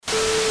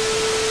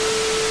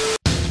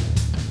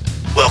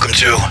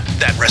to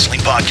That Wrestling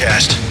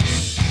Podcast.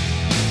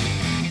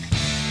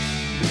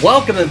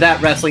 Welcome to That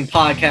Wrestling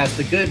Podcast.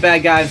 The good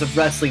bad guys of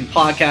wrestling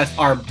podcast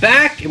are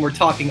back, and we're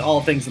talking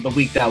all things of the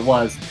week that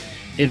was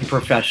in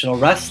professional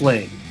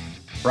wrestling.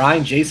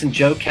 Brian, Jason,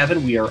 Joe,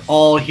 Kevin, we are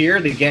all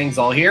here. The gang's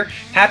all here.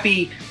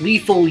 Happy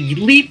lethal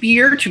leap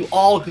year to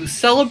all who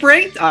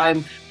celebrate.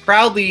 I'm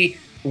proudly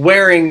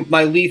wearing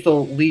my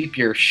lethal leap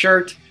year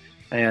shirt.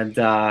 And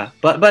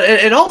but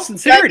in all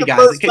sincerity, guys,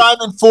 first time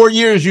in 4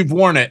 years you've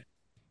worn it.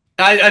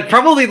 I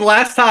probably the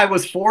last time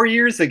was 4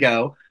 years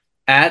ago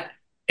at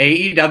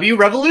AEW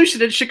Revolution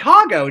in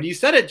Chicago. And you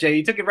said it, Jay.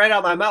 You took it right out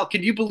of my mouth.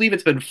 Can you believe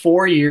it's been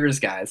 4 years,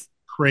 guys?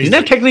 Crazy.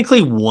 Isn't that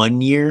technically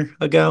 1 year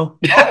ago?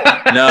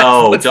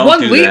 No, it's don't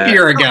one do leap that.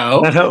 year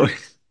ago.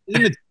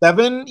 Isn't it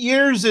 7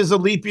 years is a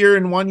leap year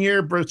in 1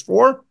 year versus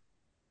 4?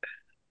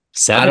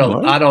 I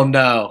don't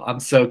know.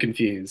 I'm so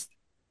confused.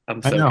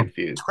 I'm so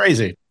confused. It's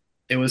crazy.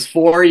 It was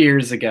 4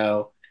 years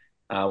ago.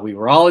 We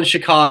were all in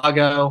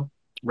Chicago.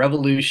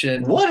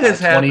 Revolution. What has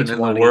happened in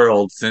the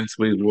world since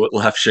we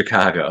left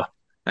Chicago?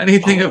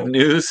 Anything of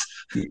news?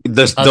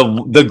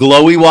 The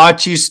glowy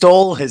watch you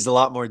stole has a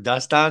lot more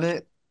dust on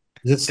it.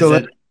 Is it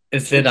still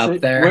is it up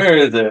there? Where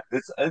is it?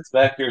 It's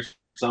back here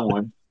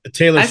somewhere.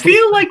 Taylor I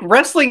feel like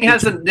wrestling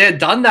hasn't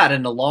done that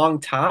in a long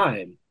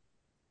time.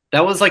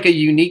 That was like a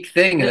unique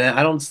thing, and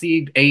I don't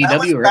see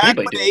AEW or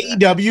anybody doing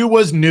that. AEW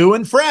was new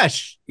and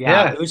fresh.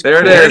 Yeah,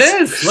 there it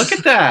is. Look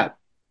at that.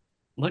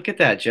 Look at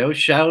that. Joe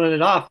shouting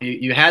it off.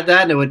 You had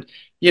that, and it would,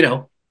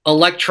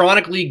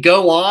 electronically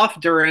go off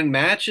during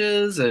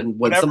matches and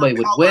when somebody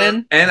would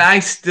win. And I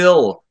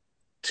still,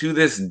 to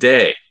this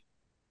day,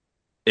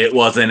 it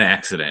was an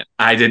accident.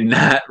 I did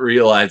not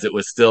realize it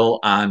was still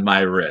on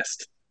my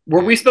wrist.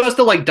 Were we supposed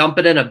to dump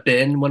it in a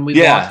bin when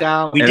we walked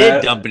out? We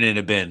did dump it in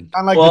a bin.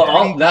 Not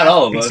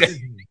all of us.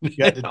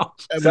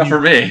 Except for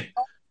me.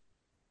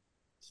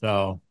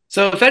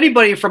 So if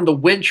anybody from the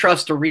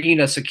Wintrust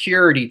Arena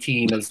security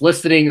team is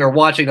listening or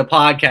watching the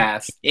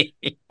podcast,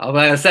 I'm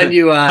going to send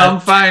you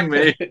come find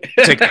me. You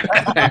did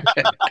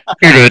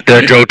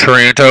that, Joe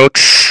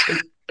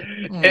Tarantos.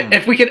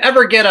 If we could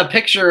ever get a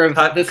picture of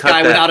this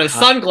guy without his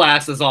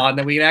sunglasses on,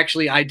 then we can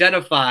actually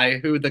identify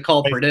who the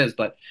culprit is,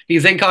 but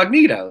he's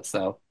incognito,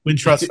 so.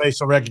 Wintrust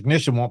facial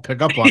recognition won't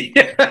pick up on it.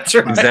 Yeah, that's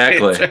right.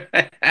 Exactly.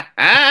 That's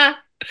right.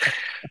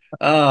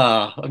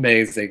 Oh,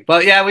 amazing.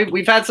 But yeah,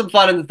 we've had some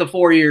fun in the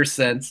 4 years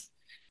since.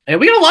 And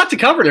we got a lot to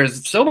cover.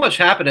 There's so much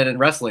happening in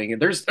wrestling. And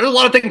there's a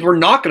lot of things we're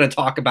not going to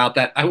talk about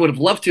that I would have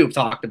loved to have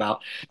talked about.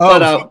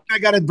 But I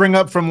got to bring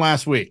up from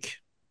last week.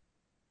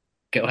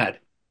 Go ahead.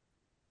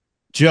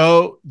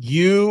 Joe,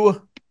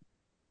 you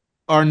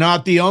are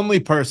not the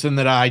only person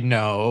that I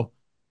know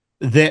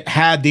that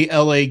had the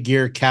LA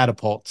Gear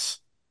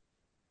catapults.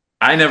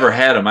 I never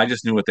had them. I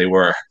just knew what they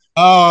were.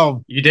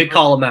 Oh, you did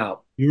call them out.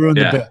 You ruined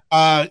the bit.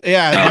 My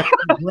friend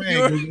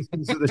Greg, who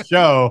listens to the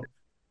show,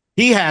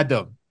 he had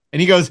them. And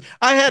he goes,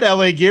 I had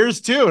LA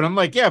Gears too. And I'm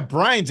like, yeah,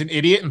 Brian's an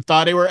idiot and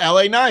thought they were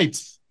LA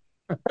Knights.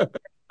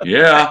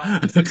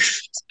 Yeah.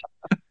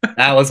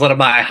 That was one of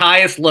my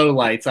highest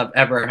lowlights I've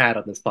ever had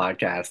on this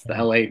podcast,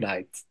 the LA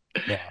Knights.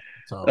 Yeah.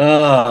 So.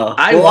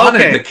 I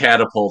wanted the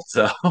catapult,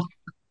 so.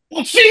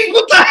 Jeez,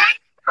 what the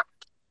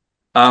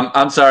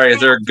I'm sorry, is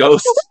there a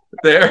ghost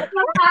there?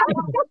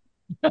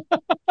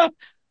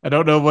 I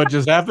don't know what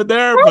just happened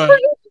there, but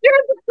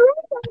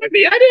I didn't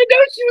know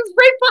she was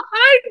right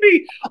behind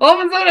me. All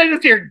of a sudden, I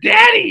just hear,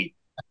 "Daddy,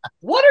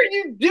 what are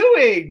you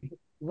doing?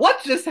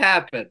 What just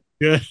happened?"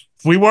 Yeah,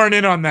 we weren't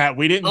in on that.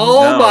 We didn't.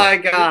 Oh my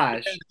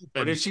gosh!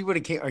 What if she would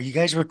have came? Are you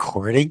guys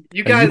recording?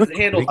 You guys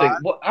handle things.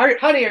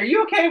 Honey, are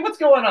you okay? What's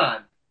going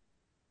on?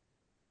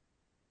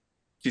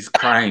 She's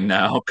crying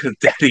now because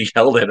Daddy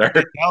yelled at her.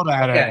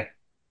 Okay.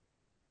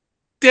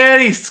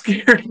 Daddy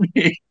scared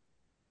me.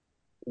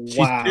 She's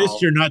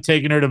pissed you're not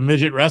taking her to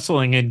midget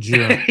wrestling in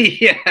June.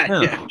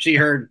 Yeah. She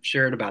heard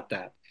about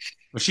that.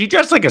 Was she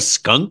dressed like a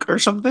skunk or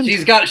something?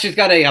 She's got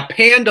a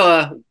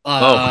panda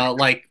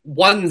like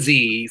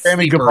onesie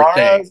Sammy sleeper Guevara,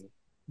 thing.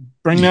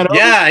 Bring that up.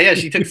 Yeah.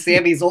 She took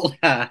Sammy's old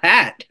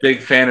hat.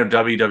 Big fan of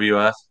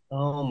WWF.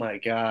 Oh my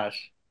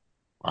gosh!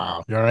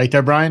 Wow, you all right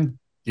there, Brian?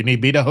 You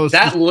need me to host?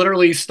 That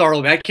literally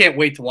startled me. I can't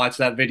wait to watch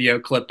that video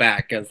clip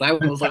back because I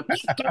was like,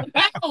 "What the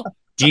hell?"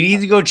 Do you need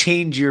to go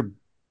change your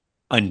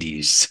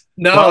undies?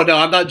 No,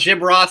 I'm not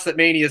Jim Ross at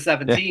Mania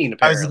 17.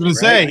 I was going to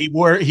say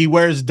he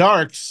wears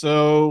darks,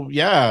 so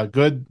yeah,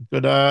 good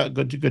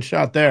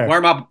shot there.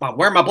 Wear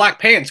my black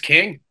pants,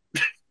 King.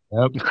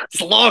 Yep.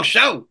 It's a long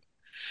show.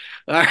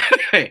 All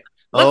right,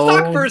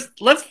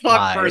 let's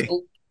talk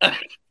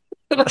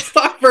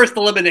first.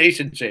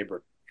 Elimination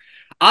Chamber.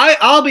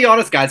 I'll be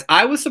honest, guys.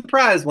 I was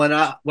surprised when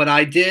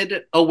I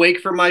did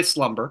awake from my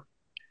slumber.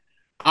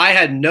 I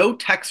had no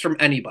text from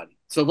anybody.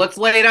 So let's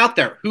lay it out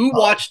there. Who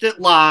watched it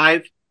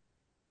live?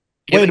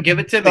 Give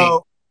it to me.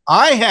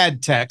 I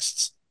had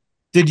texts.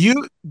 Did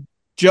you,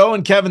 Joe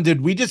and Kevin,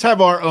 did we just have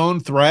our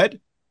own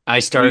thread? I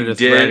started a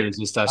thread. It was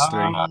just us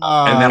three.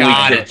 And then we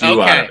kicked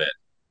you out of it.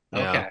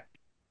 Okay.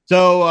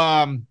 So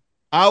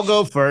I'll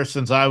go first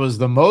since I was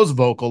the most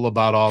vocal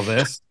about all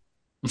this.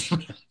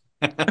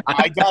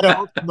 I got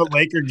home from the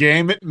Laker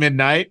game at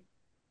midnight.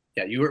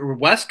 Yeah, you were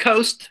West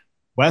Coast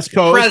West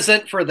Coast.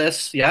 present for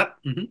this. Yep.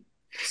 Mhm.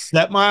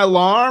 Set my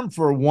alarm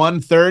for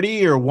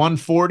 1:30 or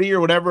 1:40 or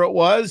whatever it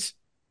was.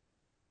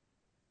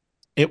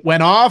 It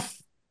went off.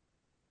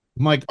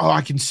 I'm like, oh,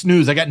 I can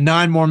snooze. I got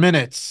 9 more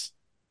minutes.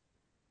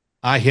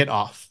 I hit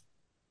off.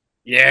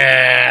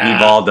 Yeah.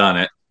 We've all done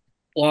it.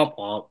 Womp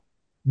womp.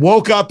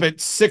 Woke up at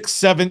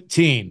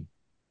 6:17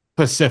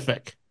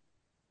 Pacific,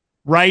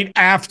 right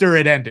after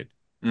it ended.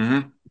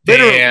 Mm-hmm.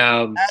 Literally,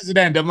 Damn. as it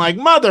ended, I'm like,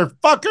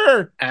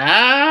 motherfucker.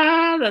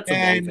 That's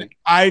And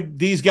amazing.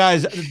 these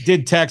guys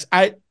did text.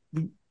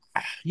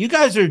 You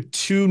guys are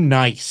too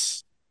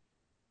nice.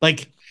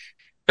 Like,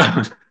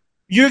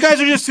 you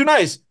guys are just too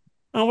nice.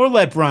 Oh, we'll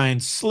let Brian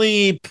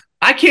sleep.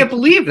 I can't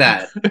believe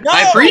that. No,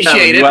 I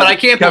appreciate it, but I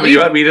can't Kevin, believe you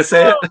it. want me to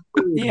say it?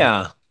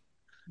 Yeah.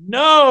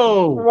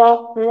 no.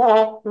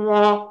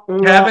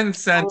 Kevin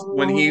sent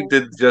when he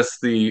did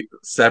just the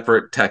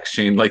separate text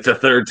chain, like the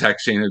third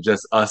text chain of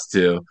just us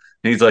two.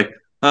 And he's like,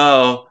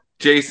 "Oh,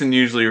 Jason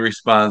usually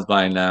responds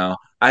by now.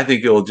 I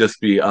think it will just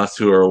be us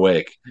who are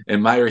awake."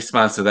 And my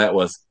response to that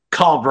was,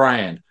 "Call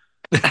Brian."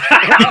 I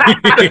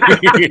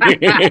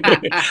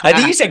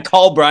think you said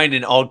call Brian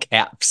in all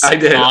caps. I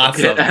did.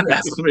 Awesome. And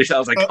exclamation. I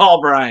was like, "Call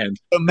Brian."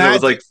 So And it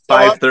was like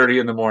 5:30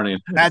 in the morning.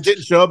 Matt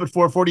didn't show up at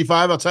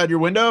 4:45 outside your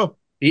window.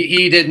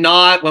 He did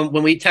not.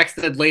 When we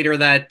texted later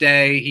that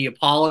day, he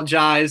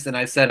apologized, and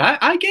I said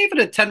I gave it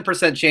a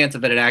 10% chance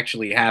of it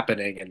actually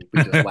happening, and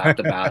we just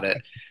laughed about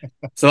it.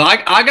 So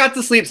I got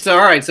to sleep. So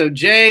all right. So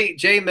Jay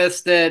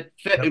missed it.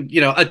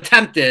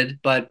 Attempted,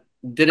 but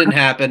didn't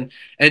happen.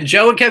 And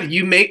Joe and Kevin,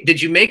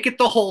 did you make it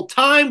the whole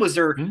time? Was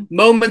there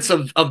moments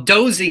of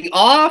dozing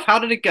off? How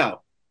did it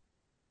go?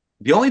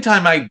 The only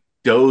time I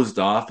dozed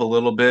off a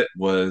little bit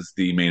was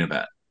the main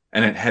event,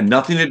 and it had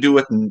nothing to do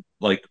with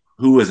like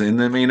who was in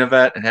the main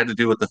event. It had to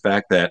do with the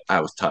fact that I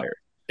was tired.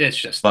 It's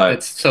just But-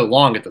 it's so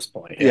long at this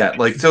point. Yeah,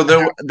 like so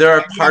there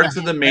are parts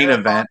of the main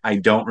event I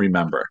don't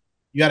remember.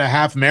 You got a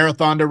half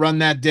marathon to run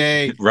that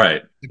day.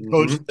 Right. To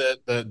coach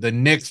the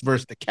Knicks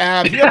versus the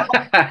Cavs. Yeah.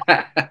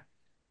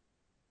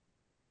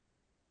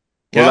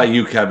 What about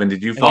you, Kevin?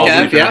 Did you fall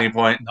Kev, asleep yeah. at any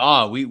point?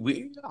 No,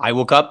 I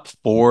woke up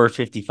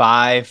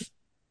 4:55,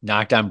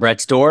 knocked on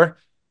Brett's door.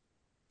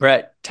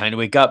 Brett, time to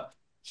wake up.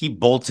 He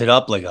bolted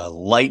up like a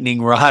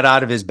lightning rod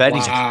out of his bed.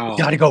 He's like, Wow. we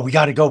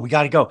gotta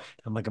go.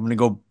 I'm like, I'm gonna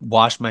go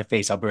wash my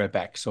face. I'll be right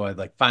back. So I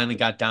like finally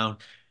got down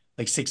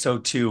like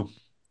 6:02.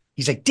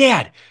 He's like,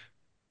 Dad,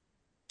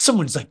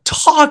 someone's like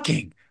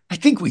talking. I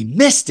think we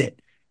missed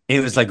it. And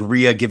it was like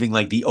Rhea giving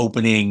like the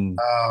opening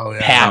Oh, yeah.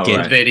 package. Oh,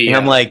 right. Video.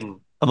 And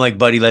I'm like,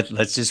 buddy,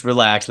 let's just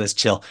relax, let's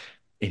chill.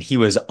 And he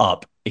was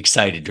up,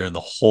 excited during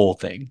the whole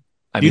thing.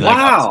 I mean,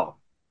 Wow.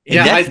 and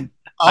Yeah, then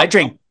I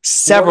drank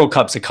several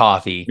cups of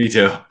coffee, Me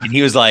too. and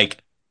he was like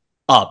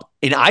up.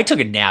 And I took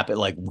a nap at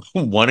like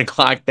 1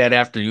 o'clock that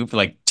afternoon for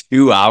like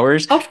 2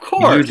 hours. Of He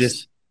course. was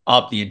just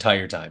up the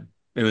entire time.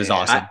 It was Yeah,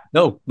 awesome.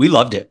 No, we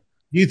loved it.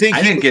 Do you think I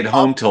he didn't was get up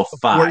home till before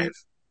 5. you-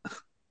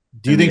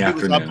 Do you in think the he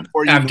was up afternoon.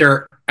 before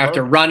you?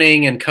 after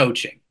running and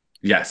coaching.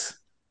 Yes.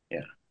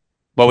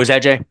 What was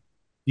that, Jay?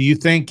 Do you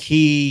think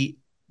he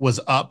was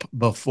up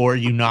before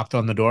you knocked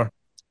on the door?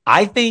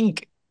 I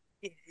think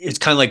it's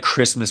kind of like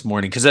Christmas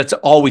morning because that's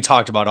all we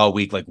talked about all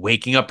week, like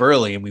waking up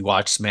early and we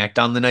watched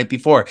SmackDown the night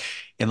before.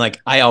 And like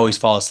I always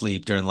fall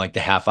asleep during like the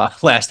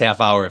last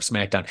half hour of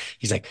SmackDown.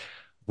 He's like,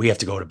 we have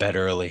to go to bed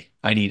early.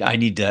 I need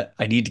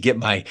to get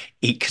my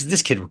 8 because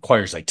this kid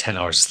requires like 10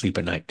 hours of sleep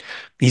a night.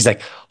 He's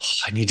like, oh,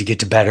 I need to get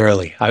to bed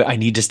early. I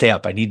need to stay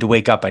up. I need to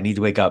wake up.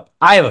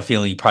 I have a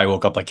feeling he probably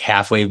woke up like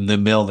halfway in the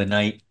middle of the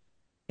night.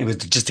 It was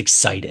just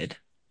excited.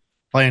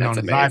 Playing That's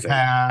on his amazing.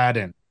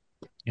 iPad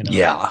and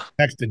Yeah.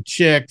 texting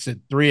chicks at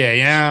 3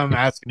 a.m.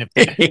 asking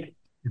if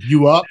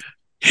you up.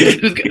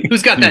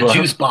 Who's got that Wow.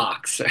 juice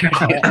box?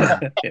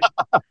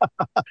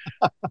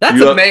 That's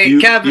You up, amazing.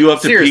 Kev, you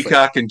up to seriously.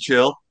 peacock and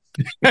chill?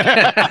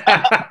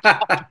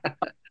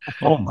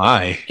 Oh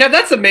my. Kev,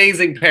 that's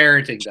amazing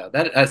parenting, though.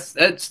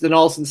 That's in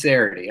all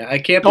sincerity. I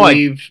can't No,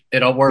 believe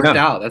it all worked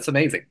Yeah. out. That's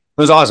amazing.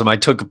 It was awesome. I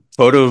took a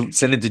photo,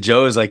 sent it to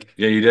Joe. It was like,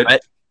 Yeah, you did.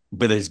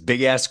 with his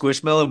big ass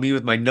squishmallow, me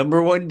with my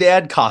number one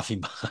dad coffee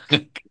mug.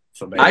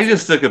 It's amazing. I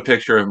just took a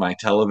picture of my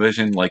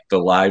television, like the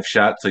live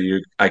shot, so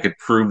I could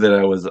prove that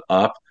I was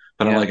up.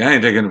 But I'm Yeah. like, I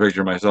ain't taking a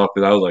picture of myself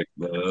because I was like,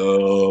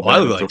 oh, I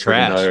man, look I'm like freaking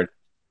trash. tired.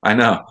 I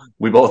know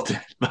we both did,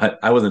 but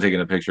I wasn't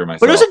taking a picture of myself.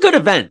 But it was a good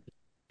event.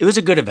 It was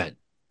a good event,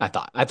 I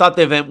thought. I thought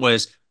the event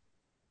was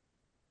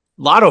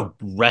a lot of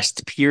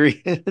rest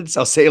periods.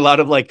 I'll say a lot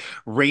of like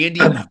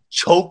Randy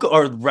choke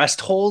or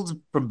rest holds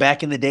from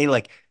back in the day.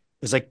 Like it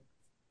was like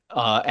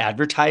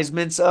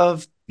advertisements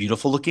of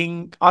beautiful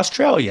looking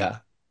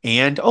Australia.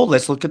 And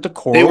let's look at the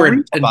coral They were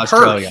reef in of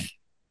Australia. Perth.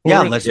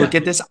 Yeah, Perth, let's yeah. look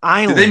at this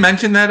island. Did they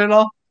mention that at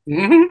all?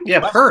 Mhm.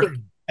 Yeah, Perth.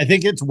 I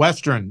think it's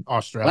Western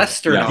Australia.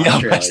 Western Yeah. Yeah,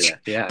 Australia. Western.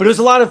 Yeah. But it was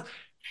a lot of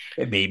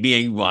it made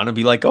me want to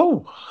be like, I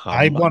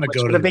want to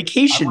go to to a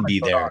vacation I wanna be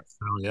go to there.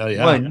 Australia,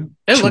 yeah. One,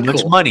 It too looked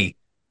much cool. money.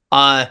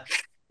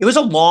 It was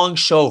a long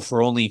show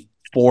for only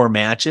 4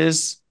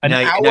 matches. An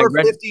And hour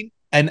 50,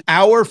 an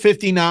hour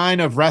 59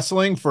 of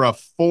wrestling for a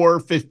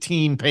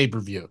 4:15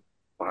 pay-per-view.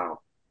 Wow.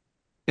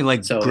 and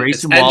like So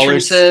Grayson it's Waller,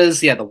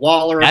 entrances, yeah, the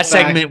Waller that effect.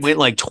 segment went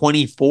like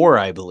 24,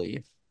 I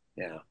believe.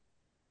 Yeah.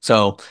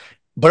 So,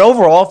 but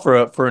overall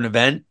for an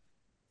event,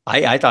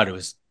 I thought it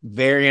was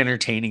very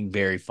entertaining,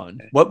 very fun.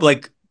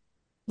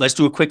 Let's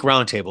do a quick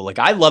roundtable. Like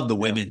I love the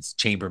women's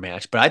chamber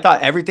match, but I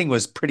thought everything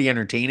was pretty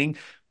entertaining.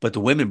 But the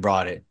women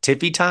brought it.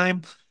 Tiffy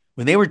time,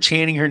 when they were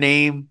chanting her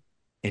name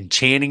and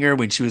chanting her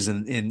when she was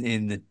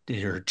in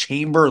her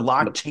chamber,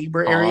 locked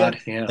chamber area,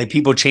 Yeah. like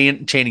people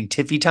chanting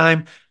Tiffy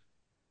time.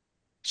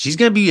 She's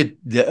gonna be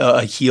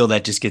a heel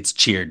that just gets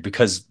cheered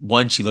because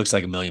one, she looks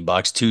like $1 million.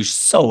 Two, she's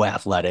so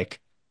athletic,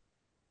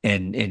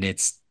 and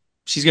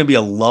she's gonna be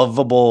a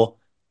lovable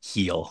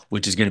heel,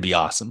 which is gonna be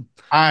awesome.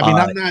 I mean,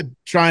 I'm not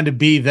trying to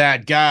be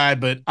that guy,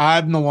 but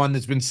I'm the one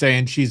that's been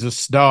saying she's a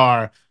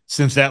star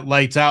since that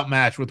lights out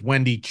match with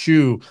Wendy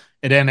Chu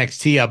at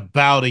NXT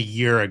about a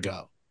year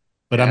ago.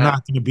 But I'm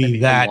not going to be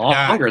that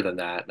guy. Longer than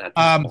that at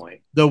this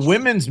point. The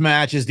women's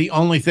match is the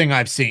only thing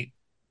I've seen.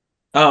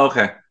 Oh,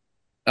 okay.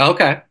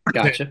 Okay.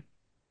 Gotcha.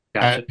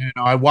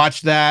 I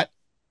watched that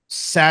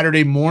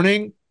Saturday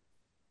morning,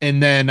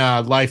 and then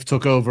life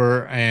took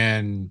over,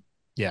 and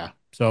yeah.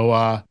 So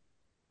I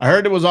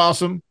heard it was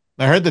awesome.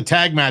 I heard the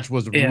tag match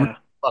was really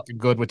fucking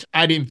good, which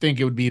I didn't think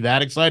it would be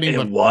that exciting.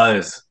 It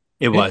was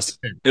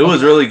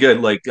really good.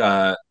 Like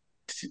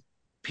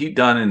Pete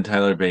Dunne and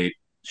Tyler Bate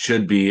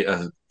should be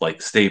a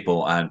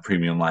staple on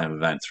premium live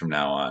events from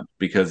now on,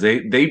 because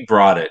they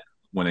brought it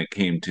when it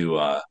came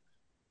to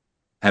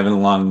having a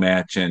long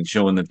match and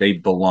showing that they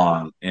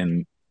belong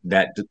in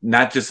that,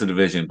 not just the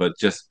division, but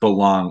just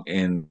belong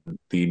in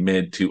the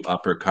mid to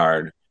upper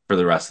card for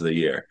the rest of the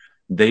year.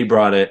 They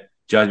brought it.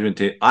 Judgment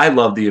Day. I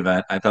love the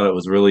event. I thought it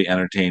was really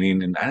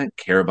entertaining, and I didn't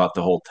care about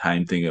the whole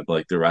time thing of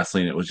like the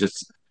wrestling. It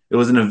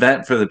was an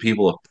event for the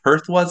people of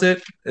Perth. Was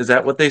it? Is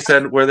that what they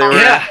said where they were?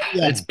 Yeah,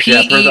 it's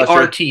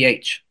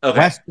PERTH. Okay.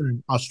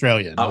 Western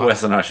Australia.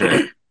 Western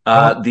Australia.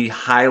 The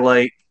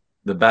highlight,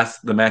 the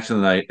match of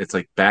the night. It's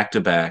like back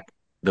to back.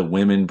 The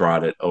women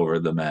brought it over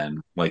the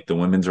men. Like the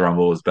women's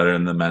rumble was better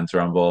than the men's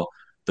rumble.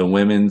 The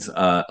women's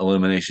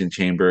elimination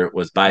chamber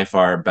was by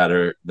far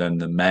better than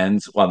the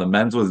men's. While the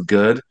men's was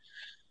good,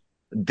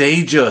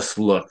 they just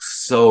looked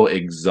so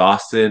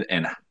exhausted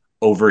and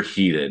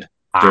overheated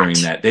during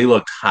that. They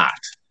looked hot.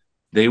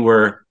 They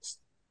looked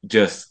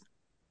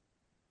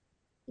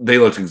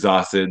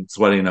exhausted,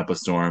 sweating up a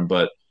storm.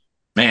 But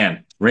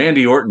man,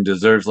 Randy Orton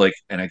deserves like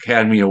an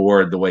Academy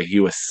Award the way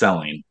he was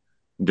selling.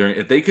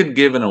 If they could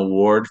give an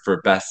award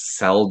for best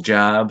sell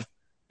job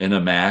in a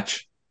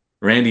match,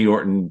 Randy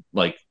Orton,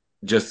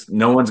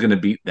 no one's going to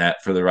beat that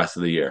for the rest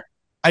of the year.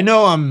 I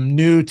know I'm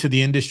new to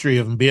the industry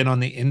of being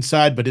on the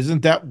inside, but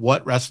isn't that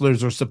what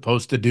wrestlers are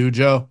supposed to do,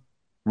 Joe?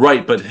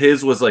 Right, but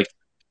his was like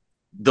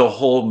the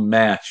whole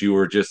match. You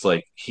were just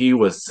like, he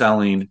was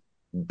selling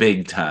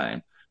big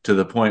time to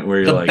the point where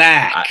you're the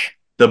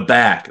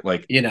back,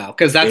 like,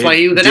 because that's why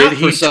he was out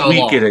for so long. Did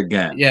he tweak it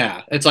again?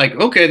 Yeah, it's like,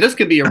 okay, this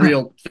could be a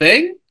real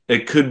thing.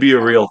 It could be a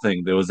real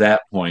thing. There was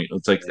that point.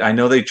 It's like, I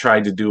know they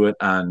tried to do it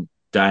on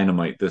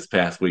Dynamite this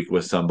past week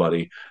with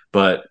somebody,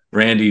 but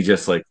Randy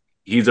just like,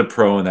 he's a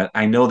pro in that.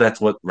 I know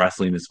that's what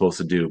wrestling is supposed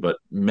to do, but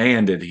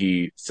man, did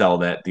he sell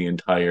that the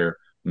entire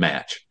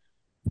match.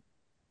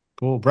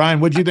 Cool. Brian,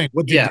 what'd you think?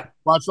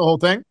 Watch the whole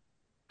thing?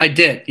 I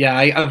did. Yeah,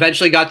 I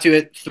eventually got to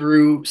it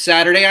through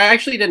Saturday. I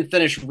actually didn't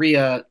finish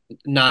Rhea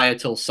Nia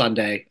till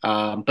Sunday.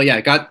 But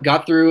yeah,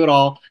 got through it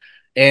all.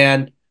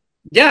 And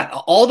yeah,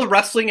 all the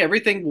wrestling,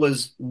 everything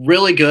was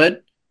really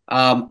good.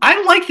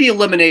 I like the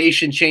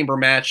Elimination Chamber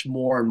match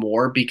more and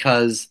more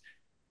because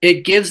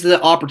it gives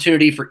the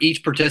opportunity for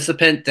each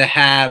participant to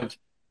have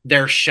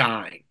their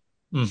shine.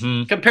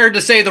 Mm-hmm. Compared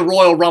to, say, the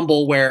Royal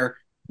Rumble where,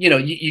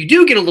 you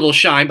do get a little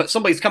shine, but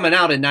somebody's coming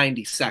out in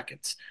 90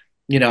 seconds.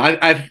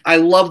 I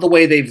love the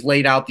way they've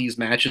laid out these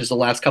matches the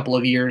last couple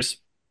of years.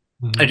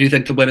 Mm-hmm. I do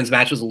think the women's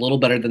match was a little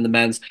better than the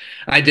men's.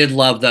 I did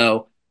love,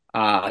 though,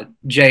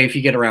 Jay, if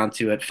you get around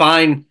to it,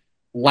 find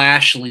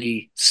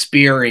Lashley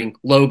spearing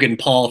Logan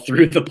Paul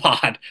through the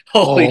pod.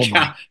 Holy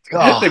cow.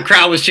 The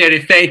crowd was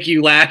chanting, "Thank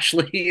you,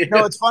 Lashley."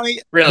 It's funny.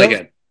 Really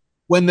good.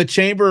 When the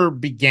chamber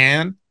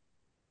began,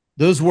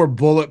 those were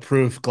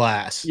bulletproof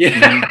glass.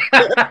 Yeah.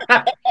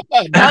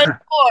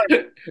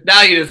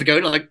 Now you just go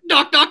like,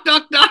 knock, knock,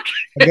 knock, knock.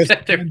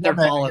 They're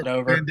falling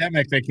over.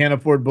 Pandemic, they can't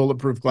afford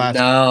bulletproof glass.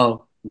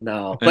 No.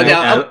 But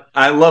now,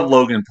 I love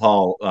Logan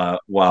Paul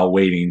while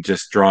waiting,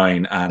 just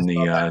drawing on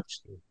the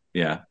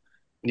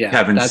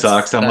Kevin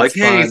sucks. I'm like,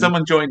 hey,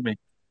 someone joined me.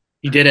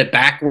 He did it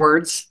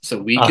backwards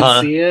so we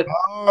could see it.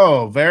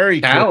 Oh,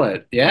 very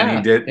talent. Cool.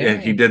 Yeah.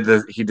 And he did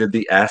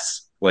the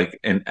S like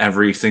in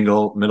every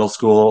single middle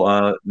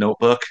school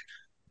notebook.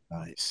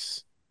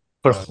 Nice.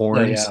 Put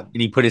horns, and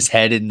he put his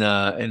head in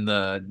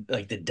the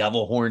like the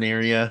devil horn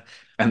area.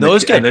 And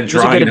the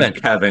drawing of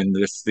Kevin,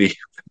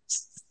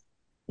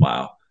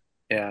 wow.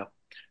 Yeah.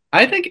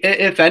 I think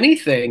if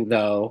anything,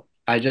 though,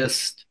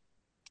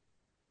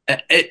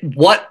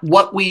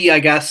 what we, I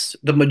guess,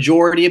 the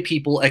majority of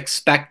people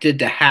expected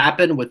to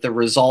happen with the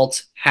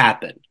results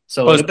happened.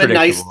 So it would have been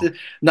nice to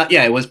not.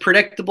 Yeah, it was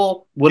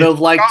predictable. Would have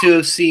liked to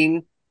have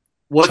seen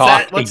what's Chalk.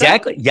 that? What's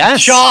Exactly. that?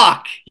 Yes.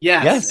 Chalk.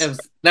 Yes. Yes.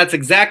 That's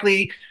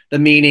exactly the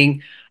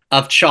meaning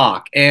of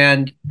chalk.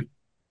 And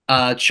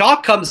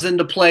chalk comes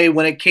into play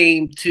when it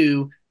came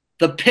to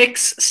the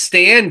picks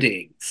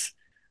standings.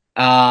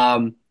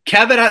 Kevin,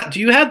 do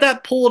you have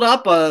that pulled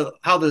up?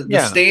 How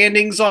the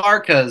standings are?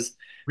 Because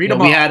we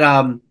had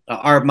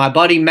my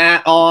buddy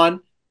Matt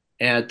on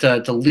and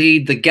to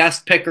lead the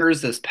guest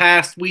pickers this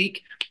past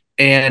week,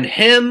 and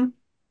him,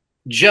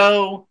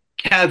 Joe,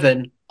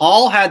 Kevin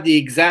all had the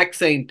exact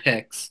same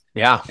picks.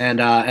 Yeah,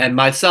 and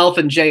myself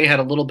and Jay had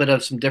a little bit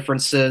of some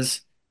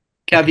differences.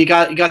 Kev, you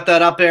got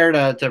that up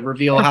there to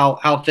reveal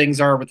how things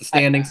are with the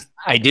standings?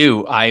 I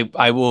do.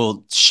 I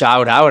will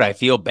shout out. I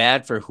feel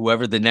bad for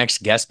whoever the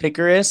next guest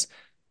picker is,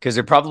 because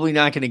they're probably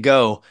not going to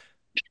go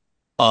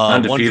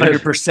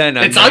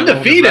 100%. It's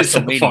undefeated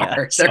so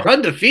far. They're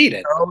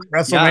undefeated.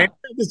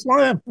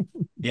 WrestleMania.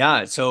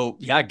 Yeah. So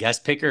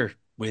guest picker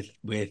with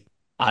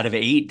out of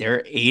 8,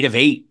 they're 8 of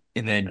 8,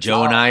 and then that's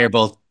Joe and I are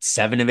both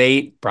 7 of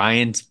 8.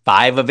 Brian's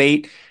 5 of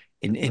 8,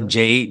 and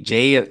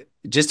Jay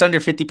just under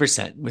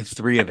 50% with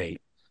 3 of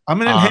 8.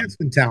 I'm an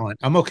enhancement talent.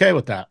 I'm okay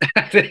with that.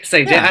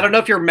 Jay, I don't know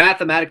if you're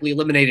mathematically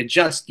eliminated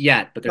just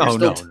yet, but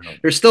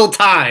there's still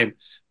time.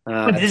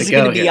 But this is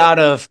going to be out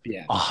of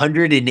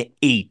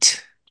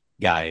 108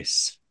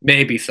 guys.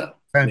 Maybe so.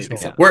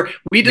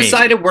 We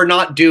decided we're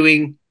not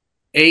doing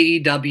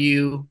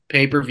AEW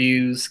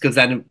pay-per-views because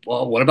then,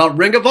 what about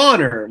Ring of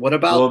Honor? What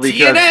about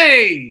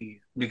TNA?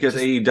 Because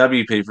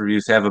AEW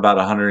pay-per-views have about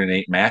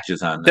 108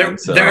 matches on them.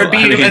 There would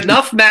be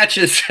enough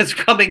matches as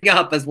coming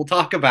up, as we'll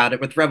talk about it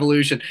with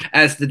Revolution,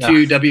 as the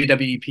two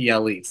WWE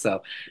PLEs.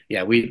 So,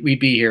 yeah, we'd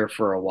be here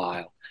for a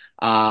while.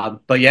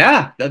 But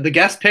yeah, the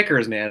guest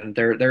pickers, man,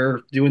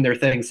 they're doing their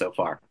thing so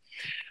far.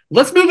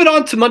 Let's move it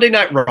on to Monday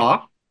Night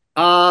Raw.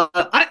 I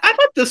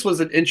thought this was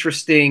an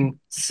interesting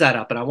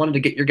setup, and I wanted to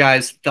get your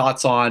guys'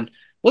 thoughts on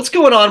what's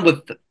going on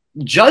with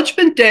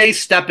Judgment Day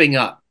stepping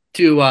up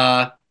to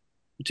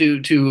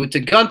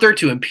Gunther,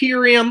 to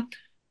Imperium.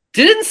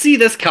 Didn't see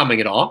this coming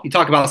at all. You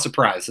talk about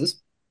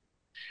surprises.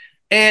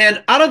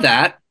 And out of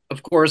that,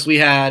 of course, we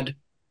had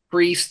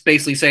Priest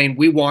basically saying,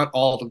 we want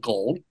all the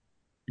gold,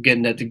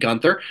 getting it to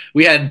Gunther.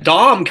 We had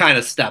Dom kind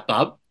of step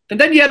up. And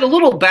then you had a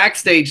little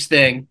backstage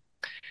thing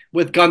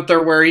with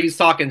Gunther where he's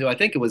talking to, I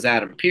think it was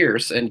Adam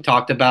Pearce, and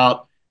talked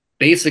about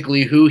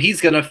basically who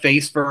he's going to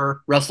face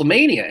for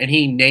WrestleMania. And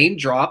he name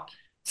dropped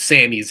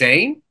Sami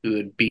Zayn, who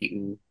had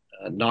beaten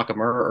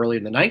Nakamura early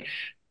in the night.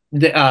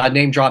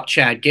 Name dropped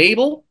Chad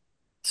Gable.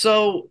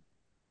 So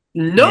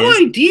no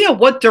idea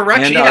what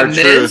direction.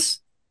 R-Truth.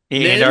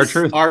 And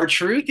R-Truth.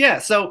 R-Truth, yeah.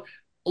 So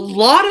a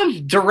lot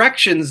of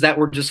directions that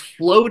were just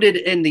floated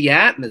in the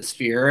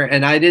atmosphere,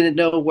 and I didn't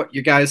know what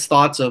your guys'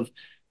 thoughts of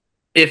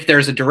if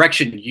there's a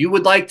direction you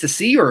would like to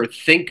see or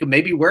think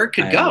maybe where it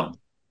could go.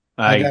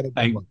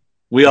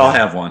 We all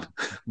have one.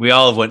 We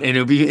all have one. And it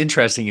would be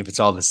interesting if it's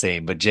all the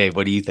same. But Jay,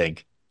 what do you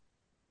think?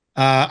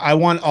 I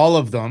want all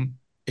of them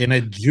in a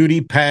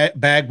Judy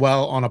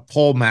Bagwell on a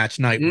pole match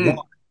night 1.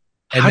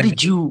 And how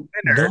did you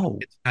know?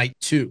 It's night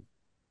 2.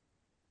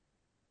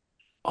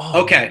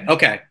 Oh.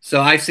 Okay.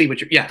 So I see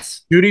what you're.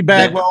 Yes. Judy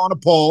Bagwell on a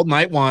pole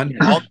night 1. Yeah.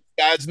 All the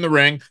guys in the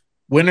ring.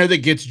 Winner that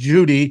gets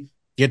Judy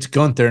gets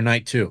Gunther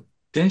night 2.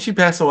 Didn't she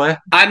pass away?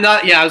 I'm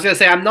not. Yeah, I was gonna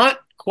say I'm not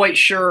quite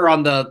sure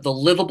on the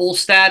livable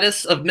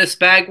status of Miss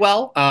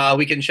Bagwell.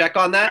 We can check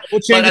on that.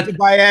 We'll change it to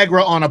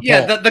Viagra on a pole.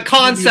 Yeah, the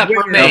concept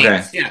remains.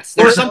 Okay. Yes,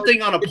 there's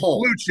something on a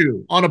pole. Blue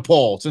Chew on a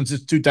pole since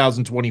it's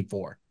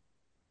 2024.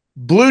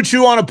 Blue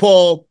Chew on a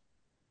pole.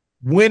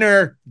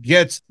 Winner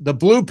gets the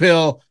blue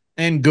pill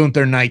and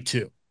Gunther night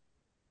 2.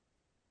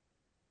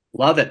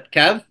 Love it,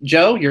 Kev.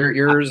 Joe,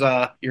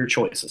 your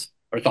choices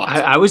or thoughts.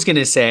 I was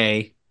gonna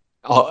say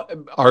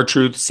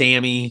R-Truth,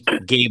 Sammy,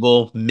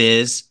 Gable,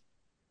 Miz,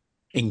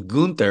 and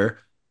Gunther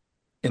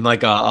in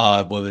like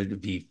what would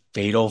it be,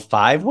 fatal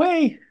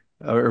 5-way,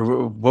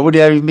 or what would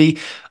that even be?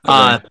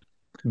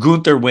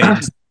 Gunther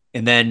wins,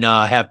 and then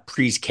have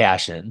Priest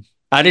cash in.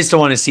 I just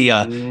don't want to see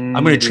I'm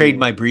going to trade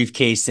my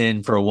briefcase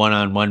in for a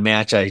 1-on-1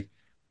 match. We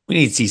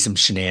need to see some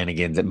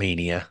shenanigans at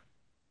Mania.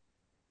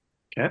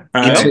 Okay.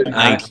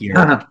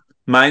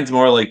 Mine's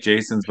more like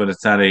Jason's, but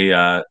it's not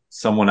a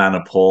someone on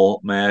a pole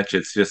match.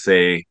 It's just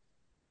a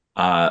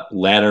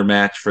ladder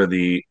match for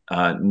the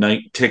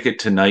night ticket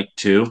to night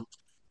 2.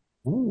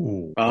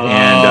 Ooh.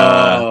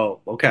 And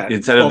okay.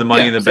 Instead of the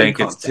Money in the Bank,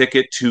 it's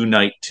ticket to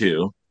night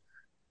 2.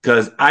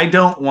 Because I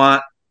don't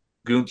want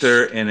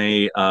Gunther in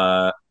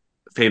a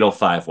fatal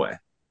 5-way.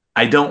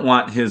 I don't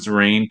want his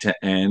reign to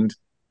end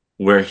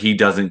where he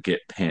doesn't get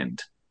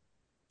pinned.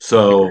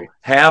 So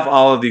have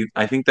all of these.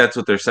 I think that's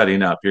what they're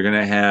setting up. You're going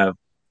to have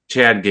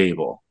Chad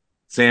Gable,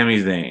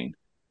 Sami Zayn,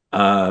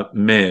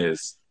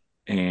 Miz,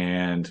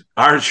 and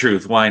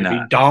R-Truth. Why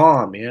not?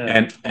 Dom,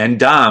 yeah. And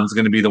Dom's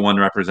going to be the one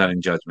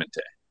representing Judgment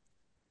Day.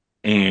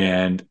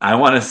 And I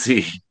want to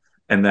see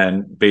And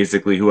then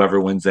basically whoever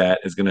wins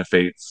that is going to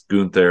face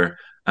Gunther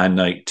on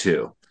night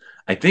 2.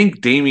 I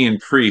think Damian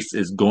Priest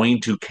is going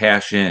to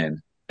cash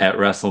in at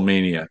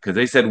WrestleMania because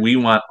they said we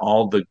want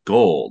all the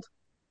gold.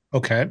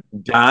 Okay.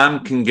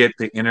 Dom can get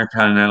the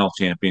Intercontinental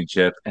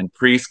Championship, and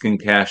Priest can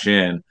cash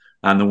in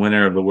on the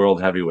winner of the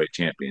World Heavyweight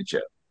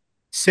Championship.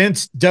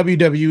 Since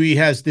WWE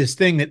has this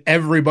thing that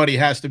everybody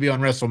has to be on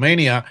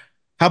WrestleMania,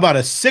 how about a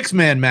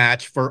 6-man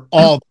match for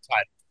all the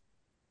titles?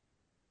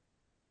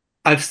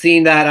 I've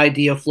seen that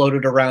idea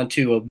floated around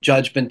too, a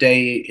Judgment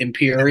Day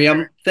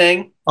Imperium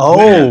thing.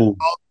 Oh,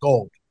 All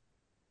gold.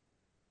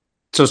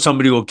 so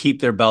somebody will keep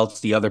their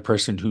belts. The other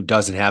person who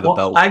doesn't have a Well,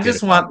 belt. I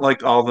just want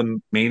like all the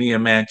Mania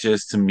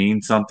matches to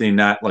mean something,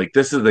 not like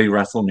this is a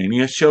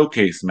WrestleMania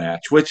showcase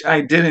match, which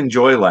I did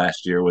enjoy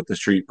last year with the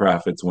Street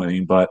Profits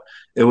winning, but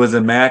it was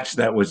a match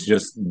that was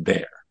just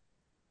there.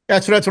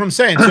 That's what I'm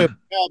saying. So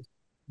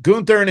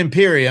Gunther and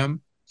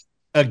Imperium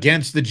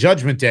against the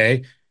Judgment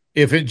Day.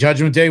 If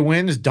Judgment Day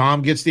wins,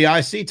 Dom gets the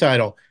IC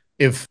title.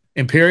 If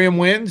Imperium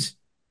wins,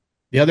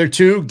 the other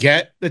two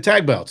get the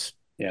tag belts.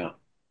 Yeah.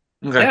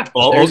 Okay. Yeah.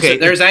 Oh, okay.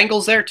 There's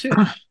angles there too.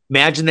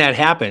 Imagine that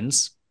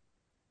happens.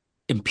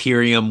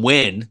 Imperium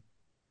win.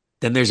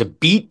 Then there's a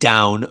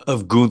beatdown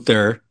of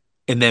Gunther,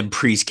 and then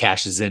Priest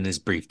cashes in his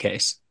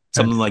briefcase.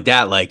 Something like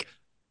that. Like,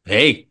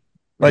 hey,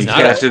 He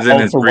not cashes a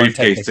in his all-for-one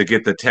briefcase type to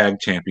get the tag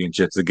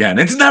championships again.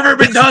 It's never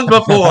been done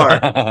before.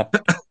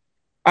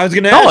 I was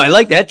going to No, ask I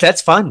like that.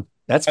 That's fun.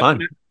 That's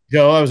fun.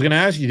 Joe, I was going to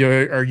ask you,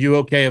 are you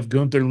okay if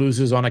Gunther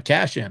loses on a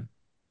cash-in?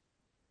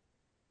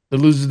 That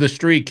loses the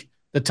streak,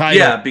 the title.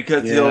 Yeah,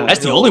 because Yeah. That's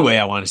the only way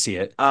I want to see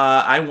it.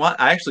 I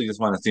actually just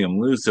want to see him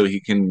lose so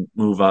he can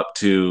move up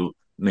to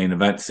main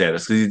event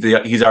status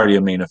because he's already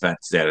a main event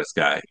status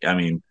guy. I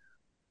mean,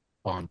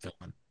 Fun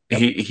villain.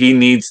 he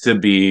needs to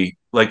be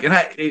like, and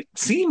it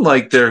seemed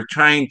like they're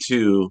trying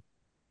to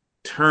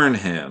turn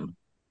him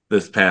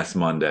this past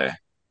Monday.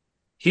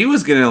 He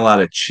was getting a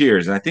lot of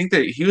cheers, and I think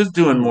that he was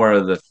doing more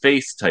of the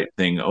face type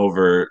thing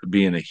over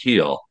being a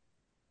heel.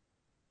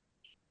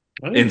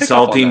 I didn't pick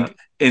up on that.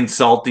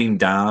 Insulting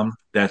Dom.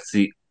 That's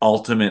the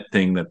ultimate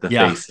thing that the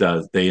face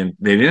does. He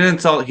didn't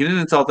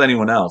insult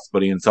anyone else,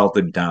 but he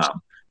insulted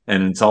Dom.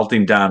 And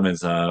insulting Dom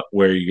is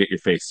where you get your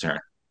face turned.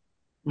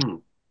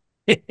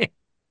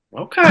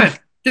 Okay.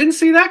 Didn't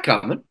see that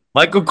coming.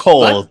 Michael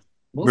Cole,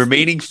 We'll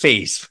remaining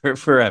face for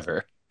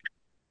forever.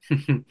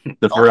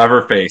 The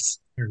forever face.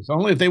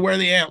 Only if they wear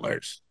the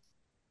antlers.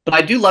 But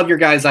I do love your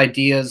guys'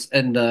 ideas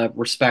and the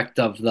respect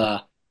of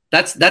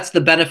that's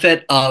the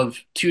benefit of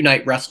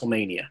 2-night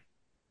WrestleMania.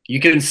 You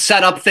can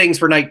set up things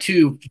for night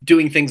 2,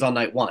 doing things on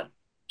night 1.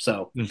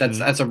 So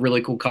that's a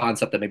really cool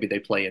concept that maybe they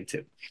play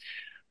into.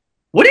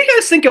 What do you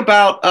guys think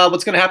about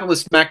what's going to happen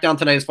with SmackDown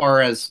tonight as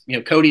far as,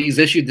 Cody's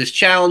issued this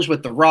challenge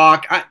with The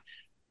Rock?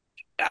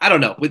 I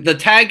don't know. With the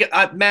tag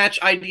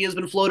match idea has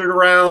been floated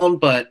around,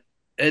 but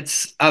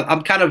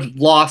I'm kind of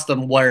lost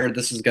on where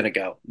this is going to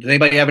go. Does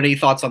anybody have any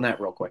thoughts on that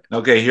real quick?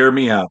 Okay, hear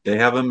me out. They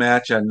have a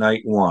match on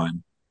night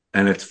 1,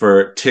 and it's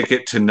for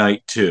ticket to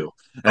night 2.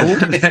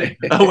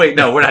 Oh wait,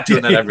 no, we're not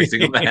doing that every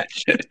single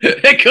match.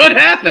 It could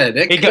happen.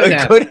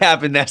 It could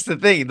happen. That's the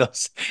thing.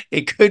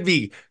 It could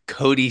be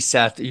Cody,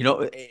 Seth.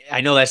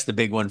 I know that's the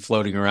big one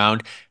floating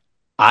around.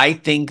 I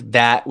think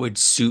that would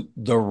suit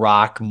The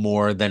Rock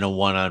more than a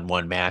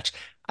one-on-one match.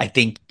 I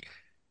think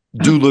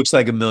dude looks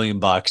like $1 million,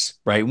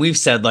 right? And we've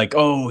said like,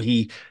 oh,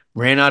 he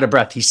ran out of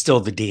breath. He's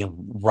still the damn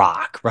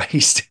Rock, right?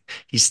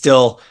 He's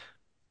still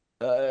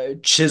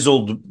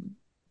chiseled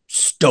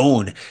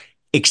stone,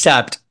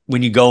 except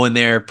when you go in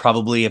there,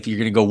 probably if you're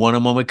going to go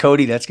one-on-one with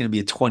Cody, that's going to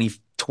be a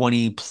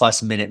 20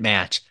 plus minute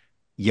match.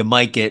 You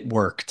might get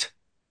worked,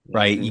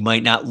 right? You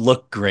might not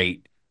look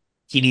great.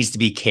 He needs to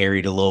be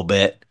carried a little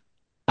bit.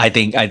 I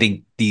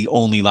think the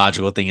only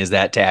logical thing is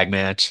that tag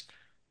match,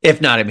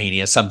 if not at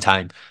Mania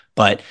sometime.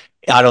 But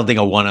I don't think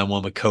a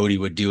one-on-one with Cody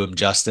would do him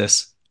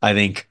justice. I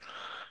think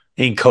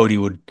Cody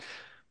would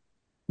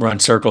run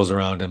circles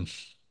around him.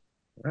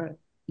 All right.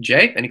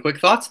 Jay, any quick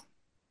thoughts?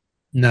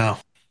 No.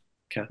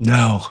 Okay.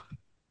 No.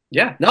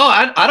 Yeah. No,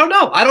 I don't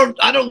know.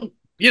 I don't.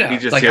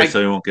 He's just here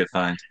so he won't get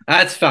fined.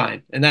 That's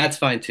fine, and that's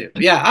fine too.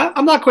 Yeah,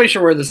 I'm not quite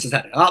sure where this is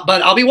headed,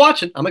 but I'll be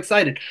watching. I'm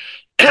excited.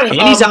 And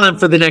he's on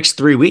for the next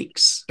 3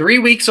 weeks. 3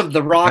 weeks of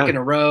The Rock in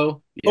a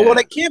row. Yeah. But what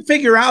I can't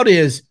figure out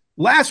is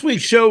last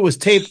week's show was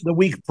taped the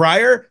week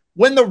prior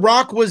when The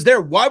Rock was there.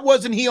 Why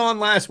wasn't he on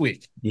last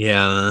week?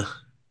 Yeah.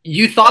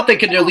 You thought they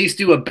could at least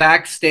do a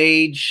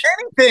backstage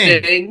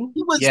Anything. thing?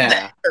 He was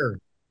there.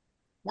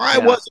 Why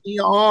wasn't he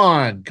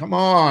on? Come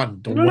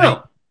on. I don't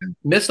know.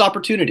 Missed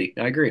opportunity.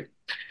 I agree.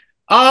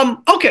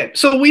 Okay,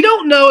 so we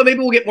don't know, and maybe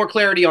we'll get more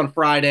clarity on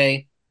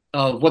Friday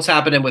of what's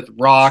happening with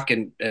Rock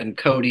and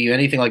Cody,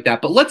 anything like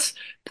that. But let's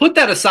put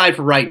that aside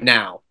for right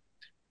now.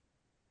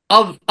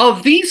 Of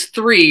these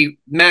 3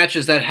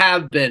 matches that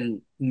have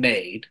been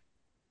made,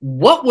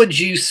 what would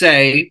you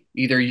say,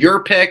 either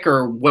your pick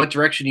or what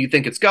direction you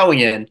think it's going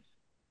in,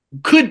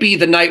 could be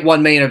the night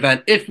 1 main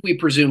event if we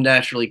presume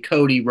naturally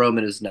Cody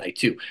Roman is night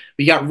 2?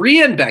 We got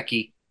Rhea and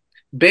Becky,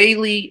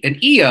 Bayley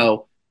and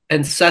Io,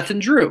 and Seth and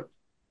Drew.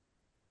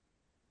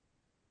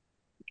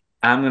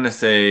 I'm gonna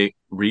say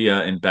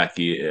Rhea and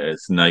Becky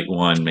is night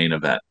one main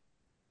event.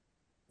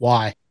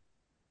 Why?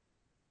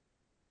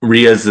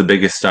 Rhea's the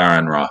biggest star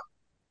on Raw,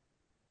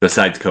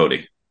 besides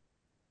Cody.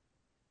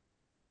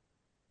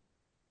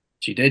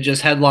 She did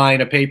just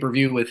headline a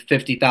pay-per-view with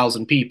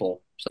 50,000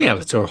 people. So Yeah,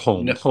 it's her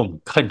home No.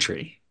 home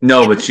country.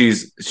 No, but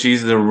she's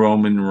the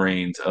Roman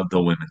Reigns of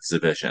the women's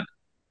division.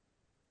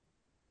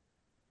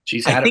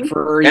 she's I had it think-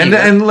 for a And year.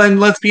 and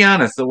let's be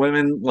honest, the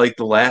women, like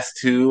the last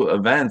two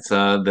events,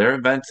 their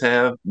events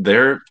have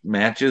their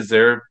matches,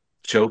 their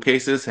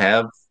showcases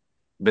have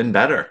been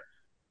better.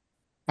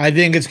 I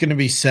think it's going to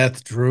be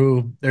Seth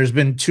Drew. There's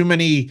been too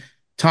many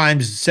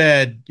times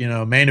said,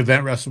 main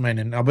event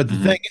WrestleMania. Now, but the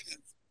Mhm. thing is,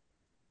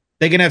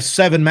 they can have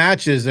 7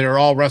 matches that are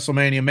all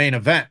WrestleMania main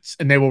events,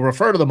 and they will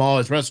refer to them all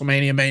as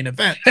WrestleMania main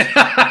event.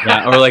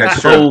 Yeah, or like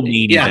That's pro true.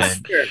 main Yes.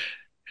 event.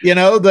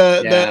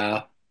 The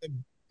Yeah.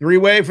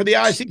 3-way for the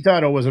IC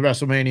title was a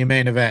WrestleMania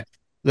main event.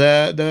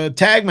 The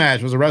tag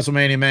match was a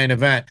WrestleMania main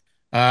event.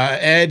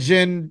 Edge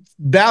and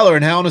Balor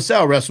in Hell in a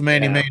Cell,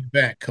 WrestleMania Yeah. main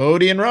event.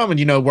 Cody and Roman,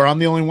 where I'm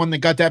the only one that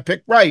got that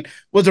pick right,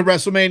 was a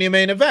WrestleMania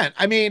main event.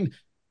 I mean,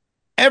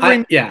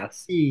 every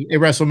Yes. a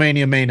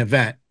WrestleMania main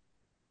event.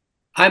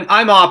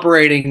 I'm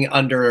operating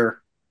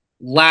under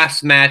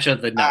last match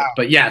of the night,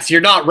 but yes,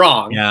 you're not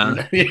wrong.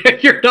 Yeah.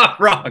 You're not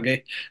wrong.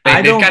 They've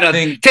don't kind of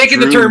think taken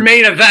the Drew- term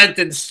main event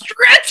and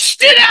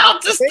stretched it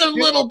out just a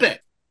little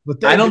bit.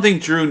 But I don't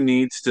think Drew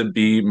needs to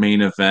be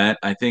main event.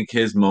 I think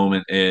his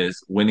moment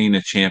is winning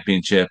a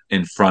championship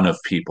in front of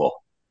people.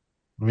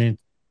 I mean,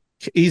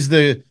 he's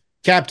the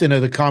captain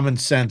of the Common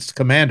Sense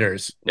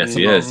Commanders. Yes,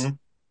 he is. Mhm.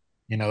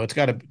 It's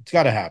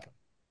gotta happen.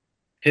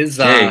 His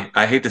Hey,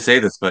 I hate to say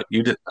this, but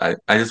I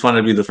just want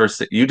to be the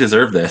first. You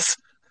deserve this.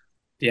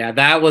 yeah,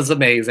 that was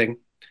amazing.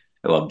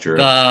 I love Drew.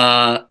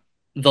 The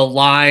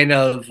line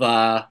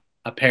of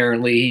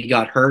apparently he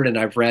got hurt, and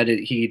I've read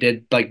it. He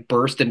did like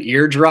burst an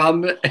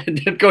eardrum and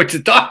then go to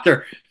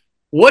doctor.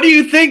 What do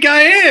you think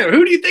I am?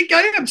 Who do you think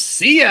I am?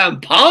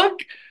 CM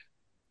Punk?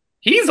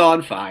 He's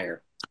on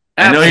fire.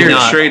 I know Absolutely you're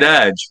not. straight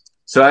edge,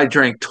 so I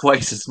drank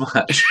twice as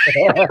much.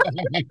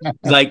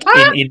 Like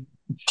in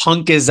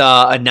Punk is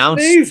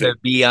announced Amazing. to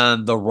be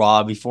on the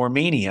Raw before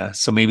Mania,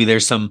 so maybe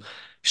there's some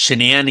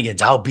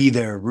shenanigans. I'll be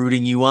there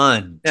rooting you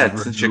on. Yeah,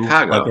 it's in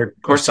Chicago. Like,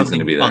 Of course he's something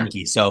gonna be there.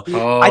 funky. So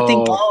Oh, I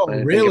think- Oh, I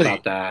didn't really?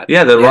 think about that.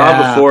 Yeah, the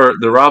Yeah.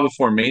 Raw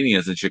before Mania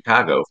is in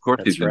Chicago. Of course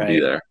That's he's going to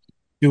be right. there.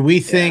 Do we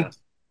think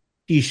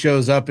he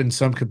shows up in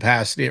some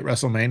capacity at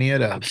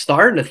WrestleMania? I'm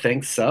starting to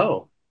think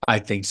so. I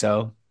think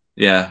so,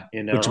 Yeah,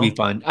 which would be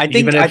fun. I think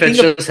Even if I think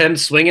it's just him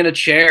swinging a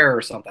chair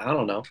or something. I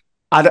don't know.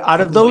 out of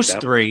something those like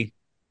that. three,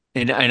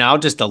 and I'll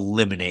just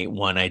eliminate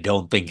one I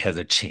don't think has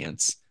a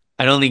chance.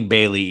 I don't think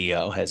Bailey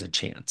EO has a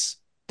chance.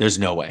 There's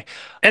no way.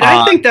 And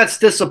I think that's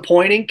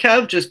disappointing,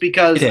 Kev, just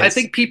because It I is.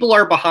 think people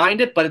are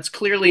behind it, but it's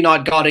clearly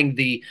not getting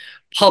the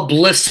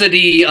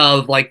publicity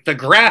of like the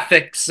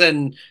graphics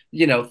and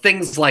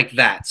things like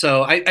that.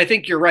 So I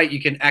think you're right. You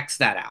can X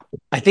that out.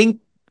 I think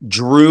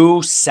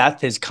Drew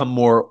Seth has come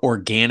more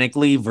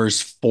organically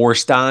versus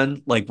forced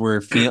on. Like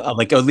we're feeling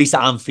like, at least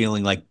I'm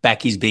feeling like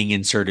Becky's being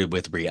inserted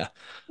with Rhea.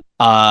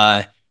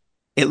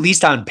 At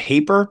least on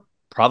paper,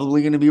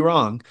 probably going to be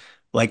wrong.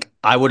 Like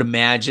I would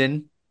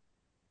imagine,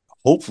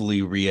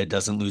 hopefully Rhea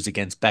doesn't lose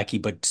against Becky,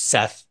 but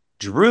Seth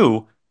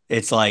Drew,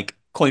 it's like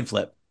coin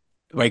flip.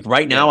 Like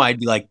right now, I'd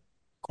be like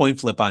coin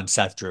flip on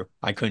Seth Drew.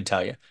 I couldn't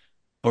tell you,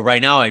 but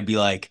right now I'd be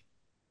like,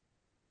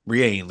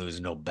 Rhea ain't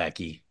losing no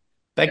Becky.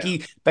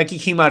 Becky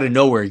came out of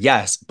nowhere,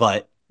 yes,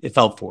 but it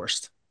felt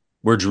forced.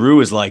 Where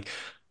Drew is like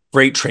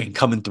freight train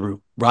coming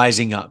through,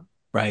 rising up,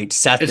 right?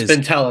 Seth It's is,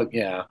 been telling,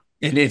 yeah.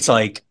 and it's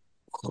like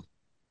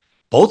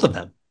both of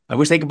them. I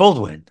wish they could both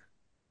win.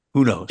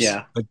 Who knows?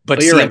 Yeah. But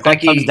But you're CM right, Punk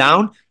Becky- comes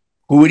down.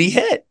 Who would he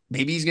hit?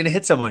 Maybe he's gonna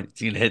hit someone. Is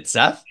he gonna hit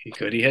Seth?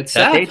 Could he hit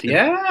Seth Seth? hates him.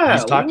 Yeah.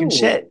 He's talking Ooh.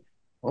 shit.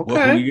 Well, who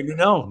are Okay. you gonna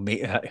know?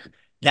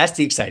 That's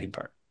the exciting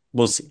part.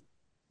 We'll see.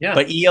 Yeah.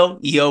 But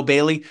EO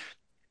Bailey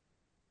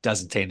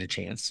doesn't stand a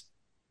chance.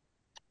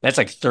 That's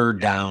like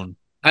third down.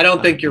 I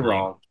don't think you're Right.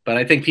 wrong, but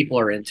I think people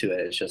are into it.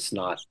 It's just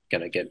not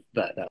going to get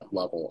that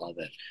level of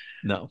it.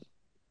 No.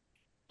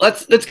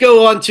 Let's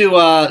go on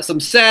to some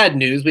sad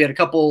news. We had a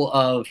couple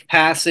of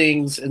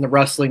passings in the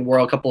wrestling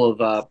world, a couple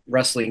of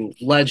wrestling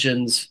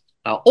legends.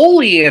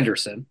 Ole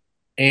Anderson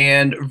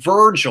and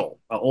Virgil.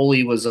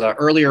 Ole was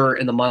earlier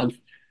in the month.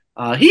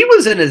 He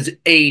was in his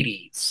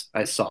 80s,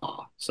 I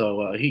saw.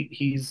 So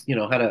he's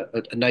had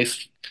a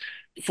nice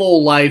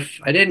full life.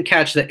 I didn't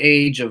catch the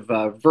age of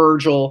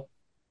Virgil,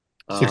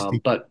 60.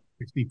 but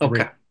 63.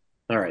 okay,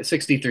 all right,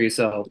 63.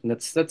 So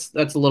that's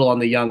a little on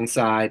the young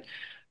side.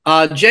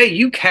 Jay,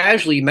 you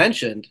casually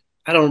mentioned,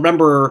 I don't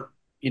remember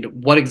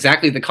what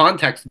exactly the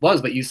context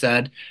was, but you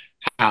said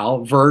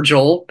how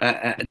Virgil,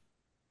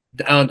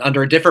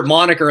 under a different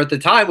moniker at the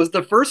time, was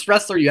the first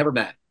wrestler you ever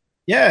met.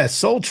 Yeah,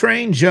 Soul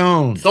Train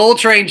Jones. Soul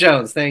Train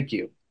Jones. Thank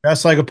you.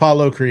 That's like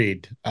Apollo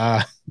Creed.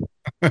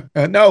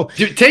 No,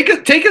 Dude, take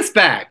us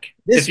back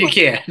This if you one-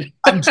 can.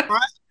 I'm trying.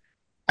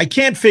 I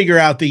can't figure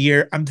out the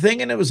year. I'm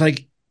thinking it was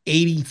like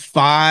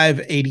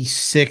 85,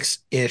 86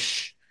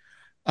 ish.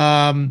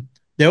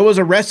 There was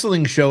a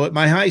wrestling show at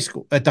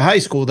the high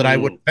school that I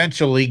would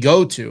eventually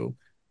go to.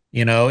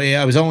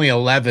 I was only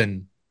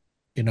 11,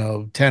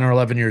 10 or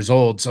 11 years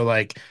old. So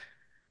like,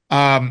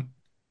 now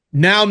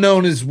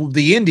known as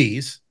the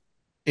Indies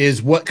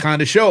is what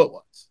kind of show it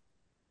was.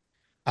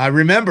 I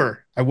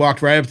remember I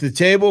walked right up to the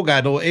table,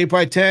 got a little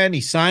 8x10.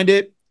 He signed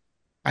it.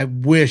 I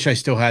wish I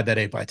still had that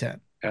 8x10.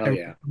 Oh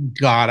yeah.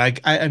 God,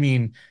 I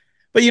mean,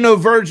 but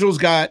Virgil's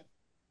had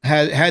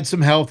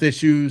some health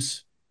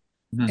issues.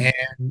 Mhm.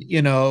 And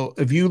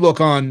if you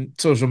look on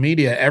social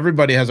media,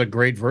 everybody has a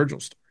great Virgil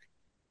story.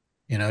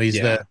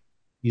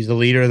 He's the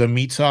leader of the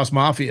meat sauce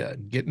mafia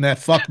and getting that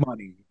fuck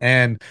money.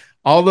 And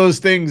all those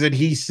things that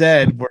he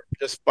said were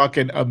just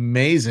fucking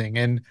amazing.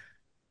 And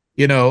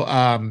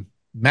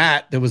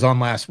Matt that was on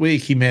last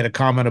week, he made a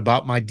comment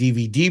about my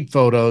DVD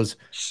photos,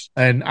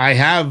 and I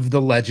have the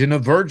Legend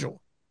of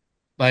Virgil.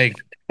 Like,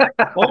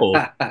 Oh,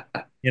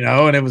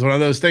 and it was one of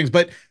those things.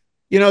 But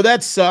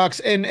that sucks.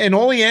 And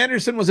Ole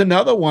Anderson was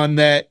another one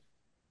that,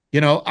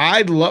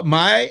 I'd love.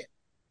 My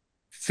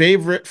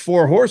favorite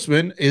Four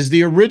Horsemen is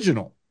the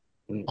original.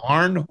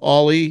 Arn,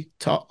 Ole,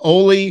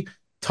 Tully,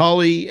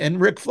 and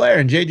Ric Flair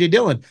and J.J.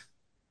 Dillon.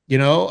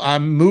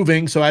 I'm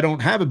moving, so I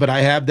don't have it, but I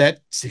have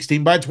that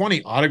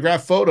 16x20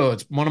 autograph photo.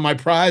 It's one of my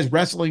prized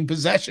wrestling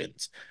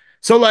possessions.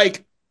 So,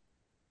 like,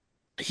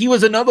 he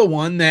was another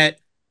one that,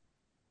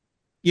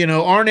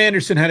 Arn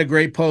Anderson had a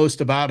great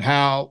post about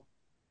how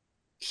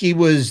he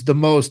was the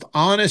most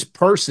honest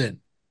person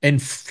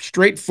and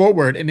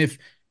straightforward. And if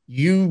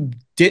you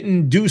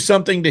didn't do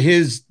something to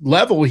his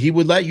level, he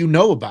would let you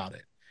know about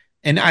it.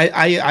 And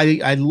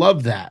I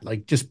love that,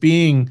 like just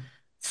being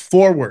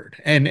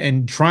forward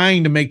and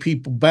trying to make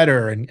people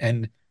better.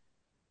 And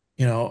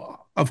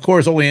of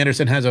course, Ole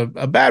Anderson has a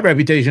bad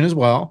reputation as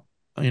well,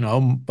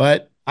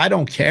 but I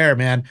don't care,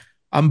 man.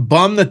 I'm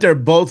bummed that they're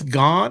both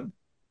gone.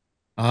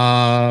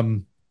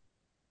 Rest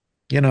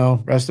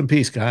in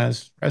peace,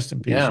 guys. Rest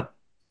in peace. Yeah.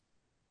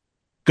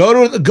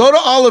 Go to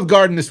Olive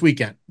Garden this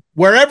weekend,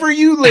 wherever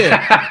you live.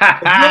 If you're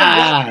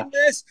watching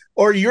this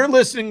or you're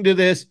listening to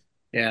this,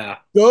 Yeah.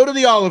 go to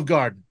the Olive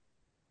Garden.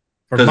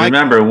 because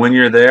remember, when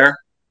you're there,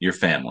 you're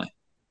family.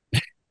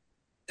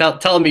 Tell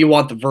them you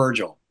want the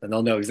Virgil, and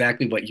they'll know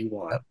exactly what you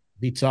want.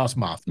 Meat sauce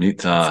mafia.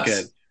 Meet That's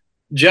us. good.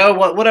 Joe,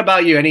 what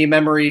about you? Any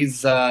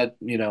memories, of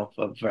I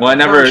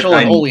never- Virgil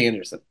and I- Ole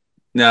Anderson?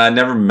 No, I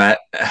never met.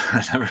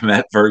 I never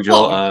met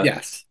Virgil.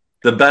 Yes.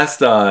 The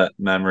best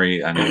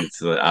memory, I mean, it's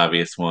the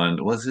obvious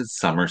one, was his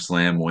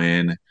SummerSlam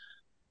win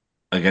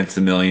against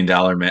the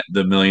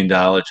 $1 million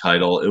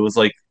title. It was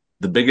like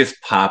the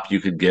biggest pop you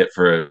could get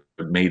for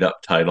a made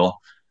up title,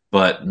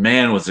 but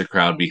man, was the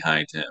crowd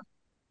behind him.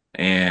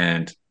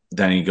 And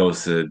then he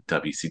goes to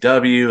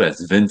WCW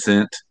as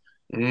Vincent.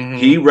 Mhm.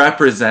 He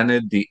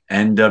represented the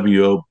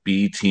NWO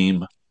B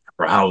team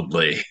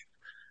proudly.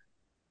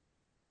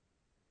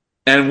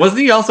 And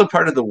wasn't he also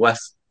part of the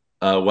West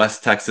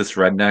Texas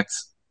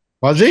Rednecks?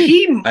 Was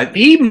he?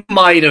 He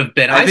might have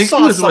been. I think saw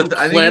he was some with.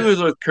 I think clip. he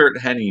was with Kurt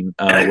Hennig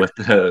with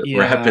the Yeah.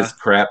 Rap is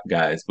Crap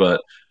guys,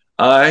 but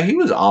he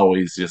was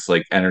always just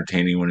like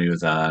entertaining when he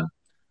was on.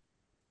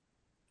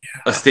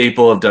 A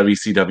staple of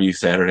WCW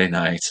Saturday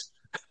night.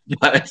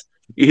 But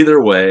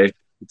either way,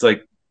 it's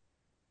like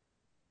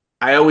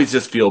I always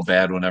just feel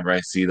bad whenever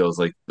I see those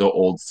like the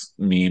old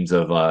memes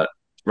of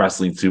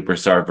wrestling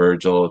superstar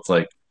Virgil. It's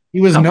like He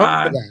was Come known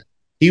on. for that.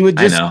 He would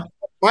I just. know.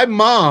 My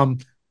mom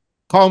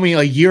called me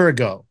a year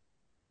ago,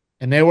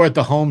 and they were at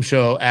the home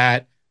show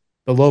at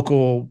the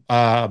local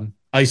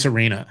ice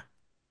arena,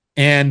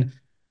 and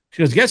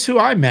she goes, "Guess who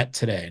I met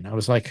today?" And I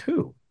was like,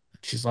 "Who?"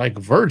 She's like,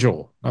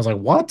 "Virgil." I was like,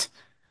 "What?"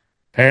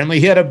 Apparently,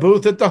 he had a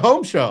booth at the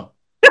home show.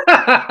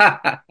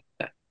 I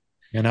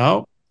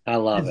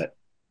love it.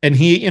 And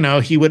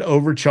he would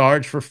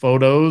overcharge for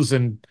photos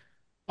and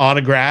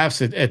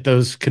autographs at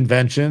those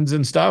conventions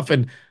and stuff.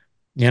 And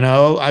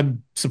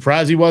I'm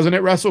surprised he wasn't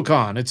at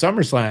WrestleCon at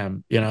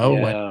SummerSlam.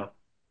 When Yeah.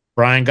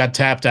 Brian got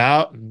tapped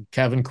out and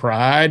Kevin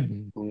cried.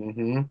 And,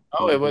 Mhm.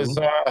 it was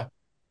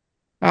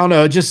I don't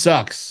know. It just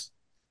sucks.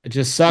 It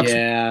just sucks.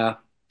 Yeah.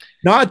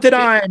 Not that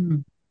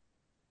I'm,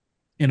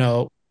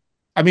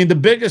 I mean, the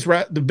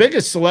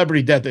biggest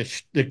celebrity death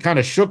that kind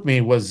of shook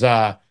me was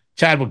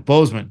Chadwick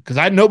Boseman,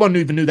 because no one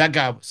even knew that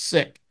guy was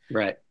sick.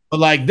 Right. But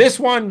like this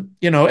one,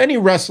 any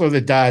wrestler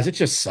that dies, it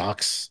just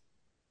sucks.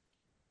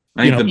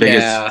 I think the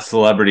biggest Yeah.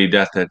 celebrity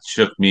death that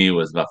shook me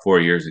was about 4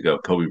 years ago,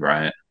 Kobe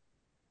Bryant.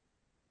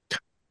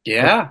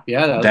 Yeah.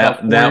 Yeah. That was That about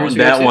 4 that years one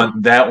ago, that too.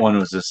 one that one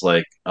was just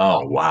like,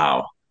 oh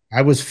wow.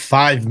 I was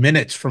 5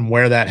 minutes from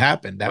where that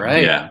happened. That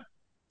Right. Yeah.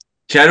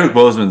 Chadwick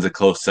Boseman's a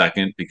close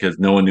second because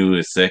no one knew he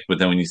was sick, but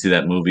then when you see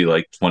that movie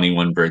like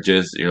 21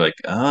 Bridges, you're like,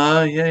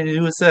 oh yeah, he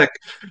was sick.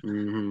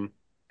 Mhm.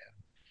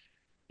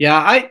 Yeah,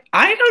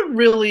 I don't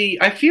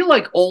really. I feel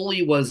like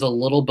Ole was a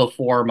little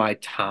before my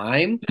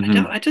time.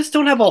 Mhm. I just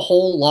don't have a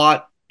whole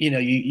lot.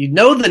 You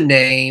know the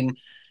name.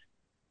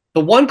 The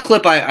one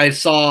clip I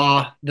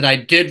saw that I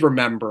did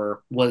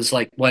remember was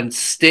like when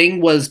Sting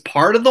was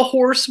part of the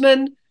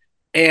Horsemen,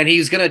 and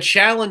he's going to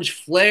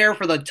challenge Flair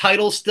for the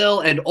title still,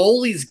 and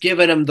Ole's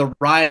giving him the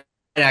riot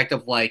act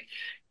of like,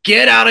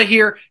 get out of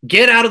here,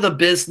 get out of the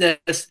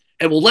business,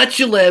 and we'll let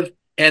you live,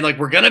 and like,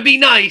 we're going to be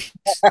nice,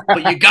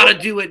 but you got to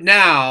do it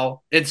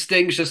now. And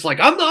Sting's just like,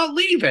 I'm not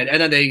leaving.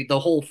 And then the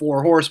whole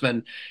four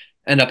horsemen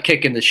end up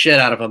kicking the shit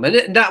out of him.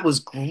 And that was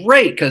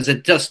great because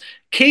it just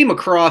came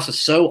across as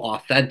so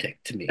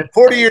authentic to me. And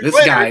 40 years This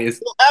later, guy it's is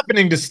still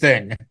happening to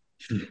Sting.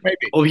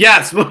 Maybe. Oh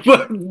yes,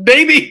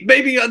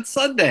 maybe on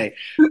Sunday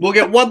we'll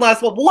get one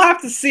last one. We'll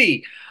have to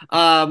see.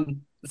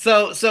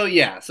 So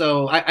yeah.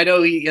 So I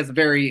know he has a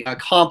very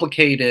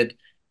complicated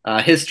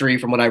history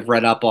from what I've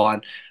read up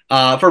on.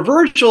 For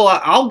Virgil,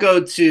 I'll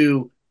go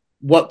to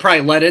what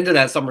probably led into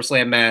that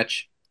SummerSlam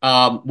match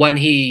when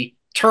he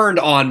turned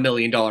on $1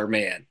 Million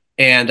Man,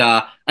 and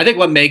I think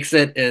what makes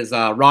it is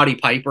Roddy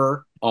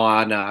Piper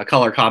on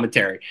color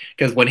commentary,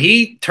 because when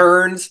he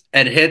turns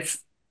and hits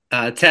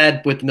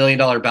Ted with the $1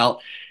 million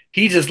belt,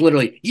 he just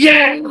literally,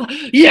 yeah,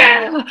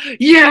 yeah,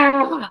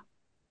 yeah.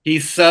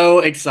 He's so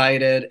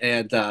excited.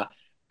 And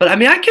but I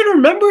mean, I can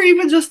remember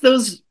even just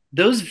those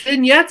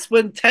vignettes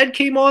when Ted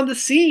came on the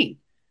scene.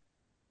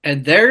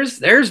 And there's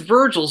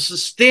Virgil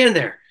just standing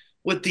there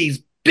with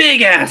these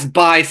big ass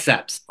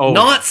biceps,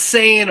 not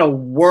saying a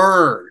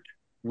word,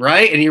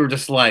 right? And you were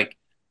just like,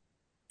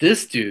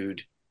 this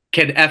dude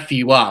can F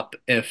you up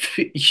if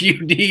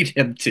you need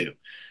him to.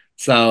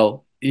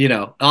 So, you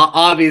know,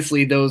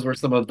 obviously those were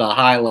some of the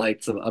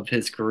highlights of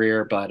his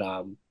career, but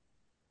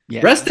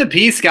rest in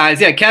peace,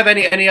 guys. Yeah, Kev,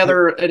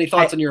 any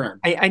thoughts on your end?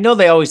 I know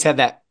they always have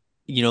that,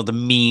 you know, the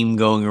meme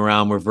going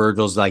around where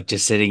Virgil's like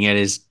just sitting at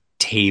his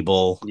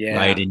table,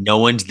 right? And no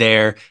one's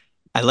there.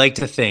 I like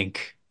to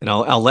think, and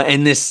I'll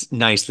end this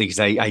nicely because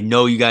I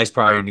know you guys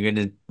probably are going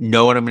to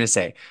know what I'm going to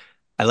say.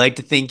 I like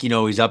to think, you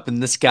know, he's up in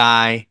the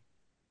sky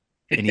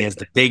and he has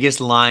the biggest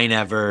line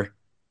ever,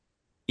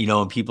 you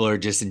know, and people are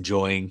just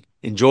enjoying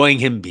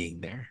him being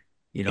there,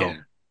 you know.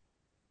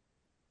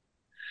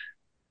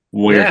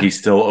 Where he's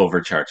still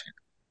overcharging.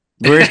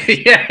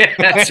 Yeah,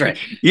 that's right.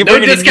 No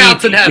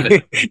discounts in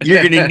heaven.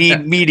 You're gonna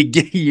need me to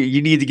give you. You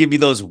need to give me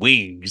those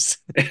wings.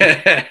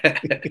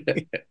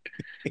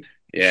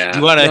 Yeah.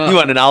 You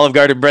want an Olive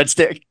Garden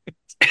breadstick?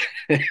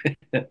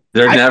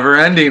 They're never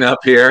ending up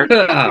here.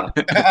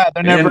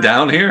 They're never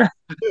down here.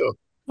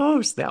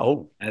 Oh, snap.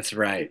 That's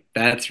right.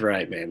 That's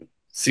right, man.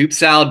 Soup,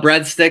 salad,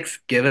 breadsticks.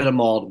 Give it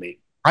them all to me.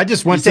 I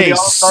just went to the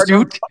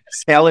soup,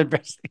 salad,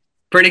 breadstick.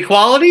 Pretty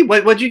quality.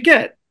 What'd you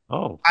get?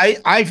 Oh,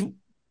 I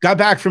got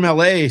back from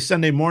LA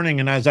Sunday morning,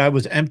 and as I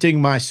was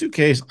emptying my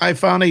suitcase, I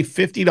found a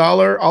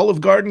 $50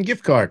 Olive Garden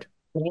gift card.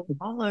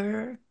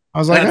 $1. I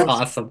was like, that's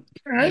awesome.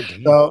 All right.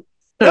 So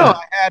no,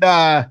 I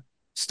had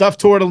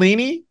stuffed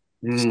tortellini,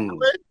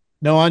 salad,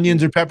 no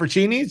onions or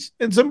pepperoncinis,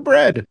 and some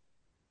bread.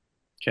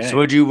 Okay. So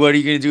what are you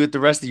going to do with the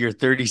rest of your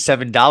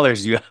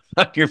 $37 you have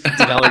on your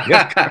 $50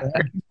 gift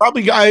card?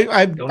 Probably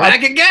I go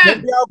back again.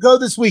 Maybe I'll go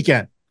this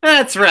weekend.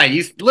 That's right.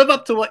 You live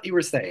up to what you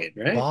were saying,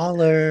 right?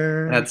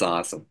 Baller. That's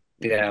awesome.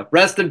 Yeah.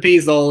 Rest in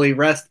peace, Ole.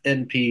 Rest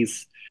in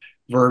peace,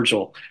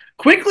 Virgil.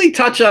 Quickly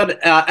touch on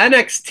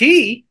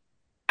NXT.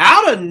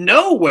 Out of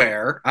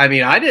nowhere, I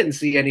mean, I didn't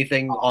see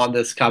anything on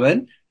this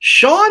coming.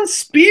 Shawn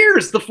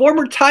Spears, the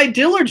former Ty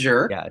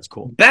Dillinger, it's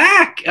cool.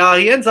 Back.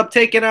 He ends up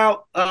taking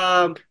out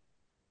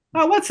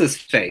what's his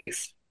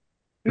face?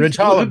 Rich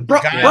Holland.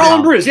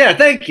 Braun Bruce. Yeah,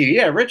 thank you.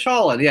 Yeah, Rich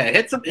Holland. Yeah,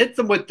 hits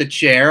him with the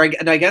chair.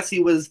 And I guess he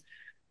was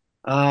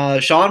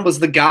Shawn was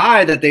the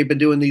guy that they've been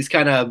doing these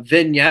kind of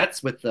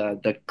vignettes with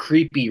the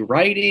creepy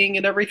writing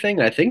and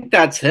everything. I think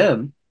that's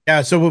him.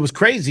 Yeah, so what was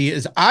crazy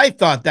is I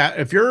thought that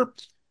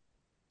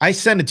I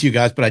send it to you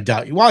guys, but I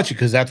doubt you watch it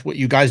because that's what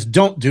you guys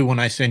don't do when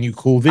I send you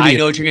cool videos. I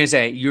know what you're going to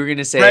say. You're going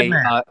to say,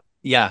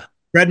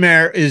 Red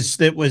Mare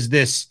was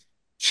this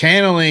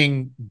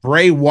channeling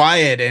Bray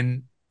Wyatt,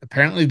 and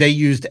apparently they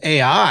used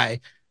AI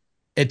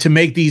to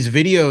make these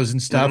videos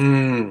and stuff.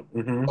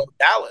 Mm-hmm.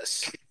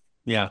 Dallas.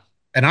 Yeah.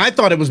 And I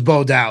thought it was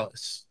Bo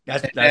Dallas.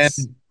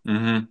 That's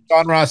John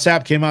Ross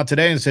Sapp came out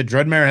today and said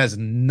Dreadmare has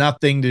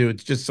nothing to do.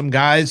 It's just some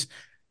guys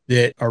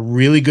that are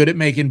really good at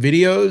making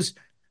videos.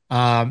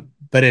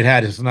 But it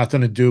has nothing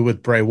to do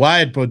with Bray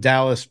Wyatt, Bo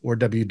Dallas, or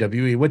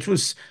WWE, which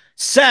was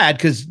sad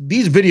because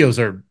these videos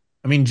are,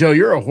 I mean, Joe,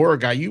 you're a horror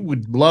guy. You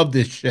would love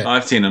this shit. Oh,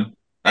 I've seen them.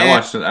 I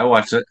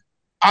watched it.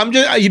 I'm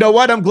just, you know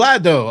what? I'm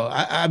glad though.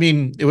 I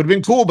mean, it would have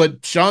been cool,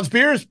 but Shawn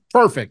Spears,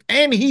 perfect.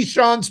 And he's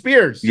Shawn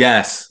Spears.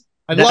 Yes.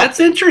 That's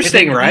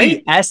interesting,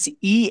 right?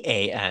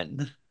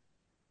 SEAN.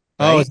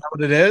 Oh, is that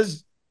what it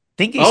is?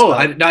 I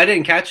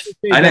didn't catch.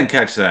 I didn't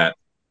catch that.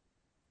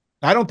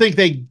 I don't think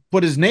they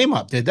put his name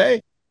up, did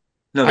they?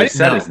 No, they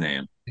said his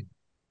name.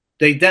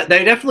 They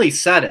definitely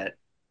said it,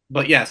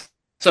 but yes.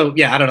 So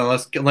yeah, I don't know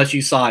unless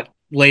you saw it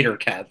later,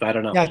 Kev. I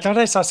don't know. Yeah, I thought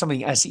I saw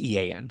something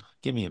SEAN.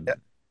 Give me an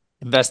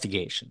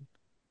investigation.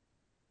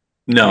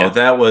 No,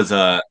 that was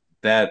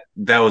that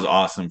was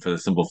awesome for the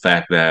simple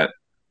fact that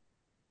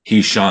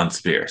he's Shawn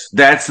Spears.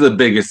 That's the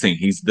biggest thing.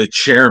 He's the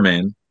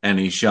chairman and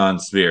he's Shawn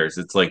Spears.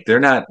 It's like they're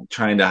not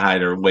trying to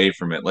hide away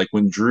from it. Like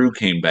when Drew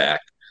came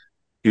back,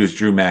 he was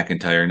Drew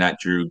McIntyre, not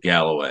Drew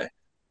Galloway.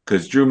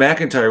 Because Drew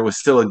McIntyre was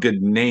still a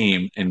good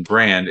name and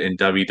brand in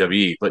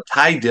WWE, but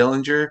Ty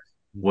Dillinger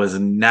was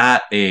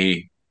not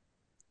a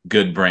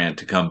good brand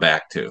to come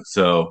back to.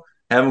 So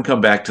have him come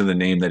back to the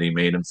name that he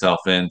made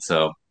himself in.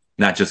 So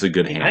not just a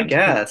good hand. I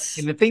guess.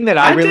 And the thing that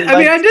I really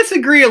I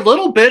disagree a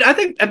little bit. I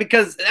think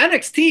because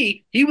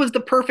NXT, he was the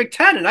perfect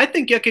 10. And I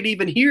think you could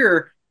even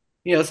hear,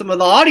 some of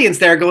the audience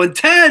there going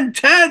 10,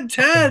 10,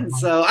 10.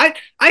 So I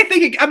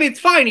think, it's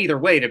fine either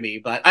way to me,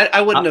 but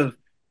I wouldn't have,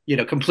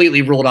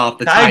 completely ruled off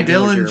the Ty Ty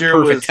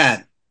Dillinger perfect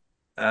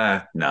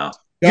 10. No.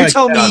 You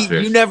tell me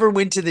Fierce. you never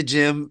went to the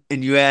gym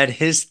and you had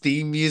his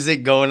theme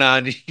music going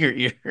on in your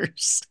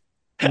ears.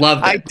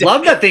 Loved it.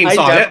 Loved that theme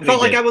song. It definitely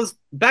felt like did. I was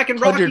back in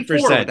Rocky 100%. IV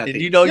with that And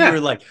theme. you were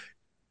like,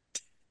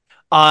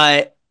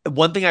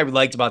 one thing I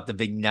liked about the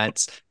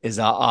vignettes is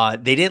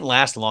they didn't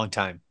last a long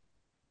time.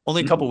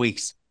 Only a couple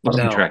weeks.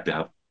 Wasn't tracked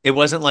out. It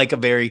wasn't like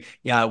it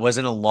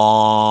wasn't a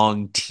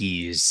long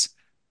tease.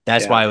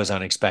 That's why it was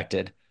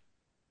unexpected.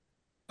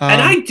 And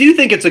I do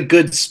think it's a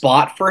good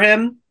spot for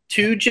him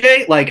too,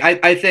 Jay. Like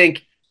I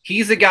think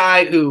he's a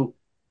guy who,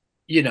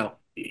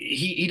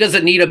 he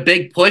doesn't need a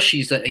big push.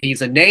 He's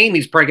a name.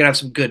 He's probably gonna have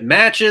some good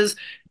matches.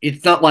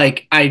 It's not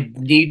like I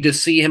need to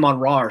see him on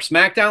Raw or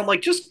SmackDown.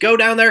 Like just go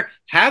down there,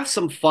 have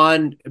some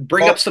fun,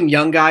 bring up some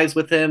young guys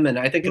with him, and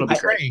I think it'll be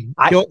great.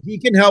 He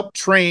can help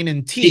train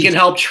and teach. He can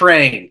help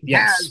train.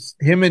 Yes,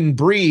 him and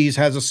Breeze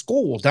has a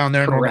school down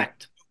there.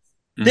 Correct.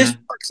 This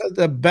works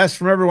the best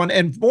from everyone,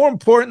 and more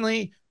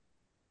importantly,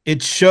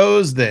 it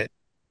shows that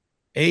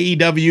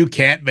AEW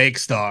can't make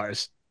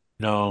stars.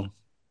 No,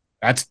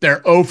 that's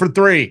their 0 for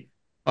 3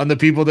 on the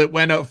people that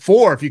went up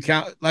 4 if you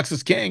count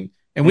Lexis King.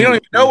 And we don't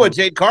even know what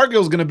Jade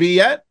Cargill is going to be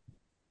yet.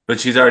 But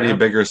she's already a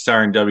bigger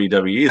star in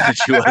WWE than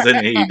she was in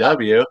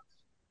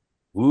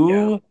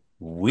AEW.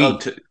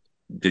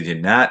 Did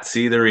you not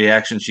see the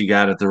reaction she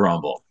got at the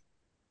Rumble?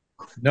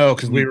 No,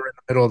 because we were in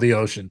the middle of the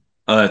ocean.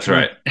 Oh, that's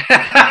right.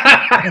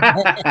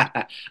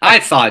 I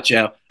saw it,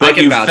 Joe. But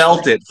you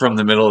felt it from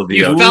the middle of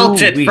the ocean. You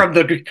felt it from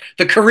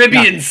the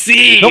Caribbean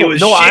Sea. It was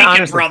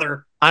shaking,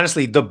 brother.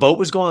 Honestly, the boat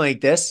was going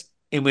like this.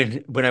 And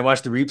when I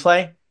watched the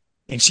replay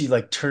and she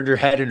like turned her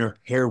head and her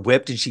hair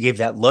whipped and she gave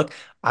that look,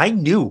 I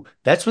knew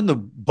that's when the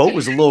boat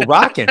was a little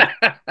rocking.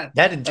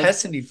 That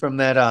intensity from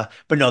that.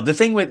 But no, the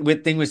thing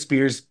with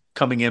Spears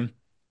coming in,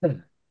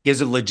 he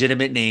has a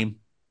legitimate name.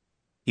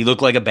 He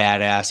looked like a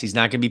badass. He's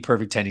not going to be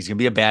perfect 10. He's going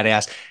to be a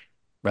badass.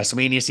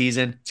 WrestleMania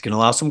season, it's going to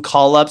allow some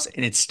call-ups,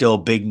 and it's still a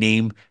big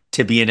name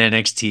to be in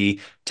NXT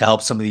to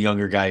help some of the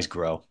younger guys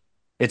grow.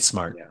 It's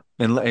smart. Yeah.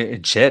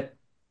 And shit,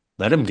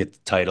 let him get the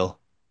title.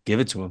 Give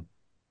it to him.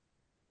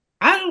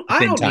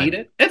 I don't need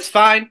it. It's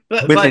fine.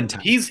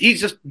 But he's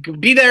just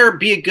be there,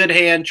 be a good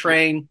hand,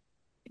 train.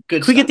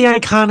 Good. Can we get the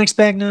Iconics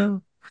back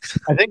now?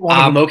 I think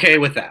I'm okay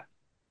with that.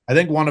 I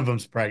think one of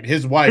them's pregnant.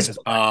 His wife is.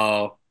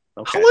 Oh.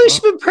 Okay. How long has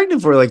she been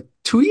pregnant for? Like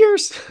 2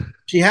 years?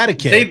 She had a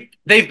kid.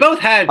 They've both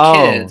had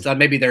kids.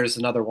 Maybe there's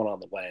another one on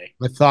the way.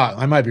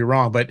 I might be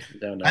wrong, but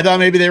I thought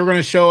maybe they were going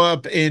to show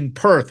up in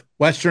Perth,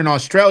 Western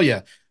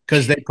Australia,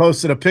 because they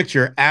posted a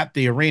picture at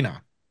the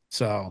arena.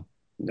 So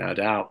no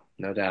doubt.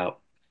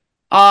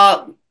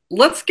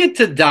 Let's get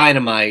to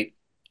Dynamite,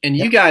 and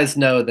you guys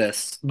know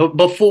this, but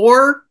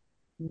before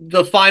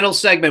the final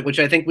segment, which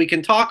I think we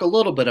can talk a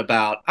little bit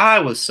about, I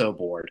was so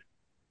bored,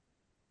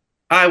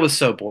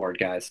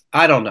 guys.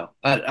 I don't know.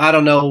 I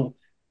don't know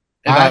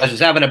if I was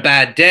just having a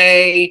bad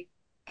day.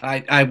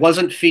 I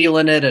wasn't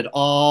feeling it at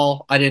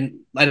all. I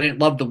didn't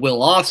love the Will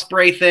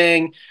Ospreay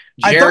thing.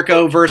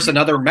 Jericho versus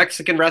another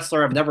Mexican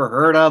wrestler I've never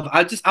heard of.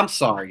 I'm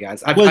sorry,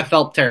 guys. I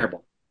felt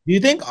terrible. Do you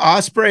think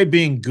Ospreay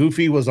being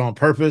goofy was on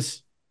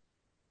purpose?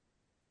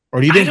 Or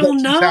do you think I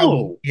don't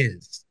know?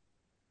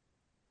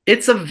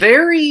 It's a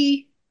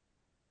very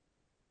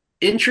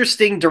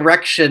interesting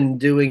direction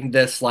doing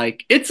this.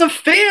 Like, it's a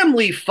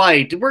family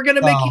fight. We're going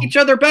to make each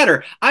other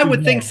better. I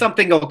would think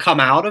something will come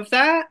out of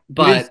that.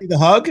 But you didn't see the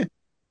hug?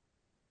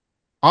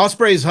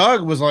 Ospreay's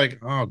hug was like,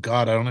 oh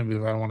God, I don't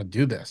want to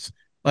do this.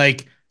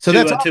 Like, so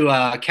that's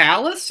to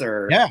Callis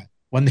or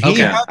when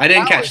I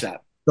didn't catch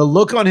that. The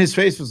look on his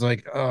face was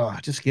like, oh,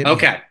 just get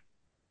okay.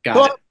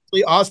 Got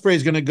it.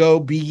 Ospreay's going to go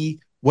be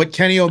what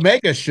Kenny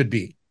Omega should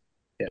be.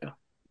 Yeah.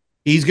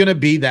 He's going to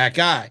be that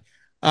guy.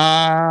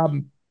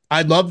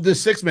 I loved the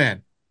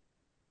 6-man.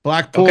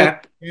 Blackpool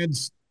and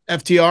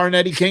FTR and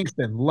Eddie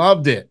Kingston.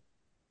 Loved it.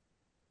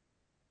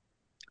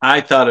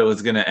 I thought it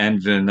was going to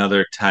end in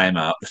another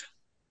timeout.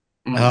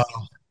 No.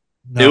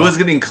 It was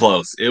getting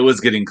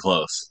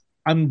close.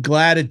 I'm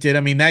glad it did. I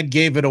mean, that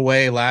gave it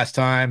away last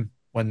time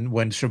when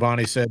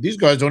Shivani said, these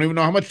guys don't even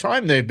know how much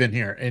time they've been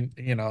here. And,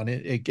 and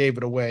it gave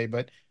it away.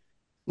 But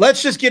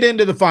let's just get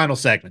into the final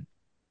segment.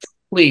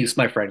 Please,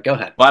 my friend, go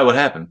ahead. Why? What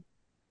happened?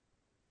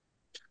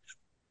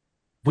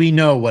 We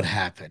know what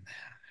happened.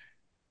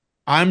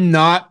 I'm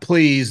not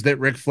pleased that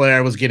Ric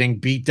Flair was getting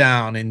beat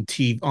down on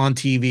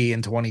TV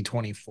in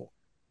 2024.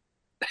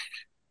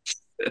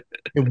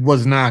 It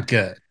was not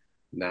good.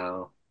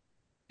 No.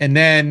 And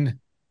then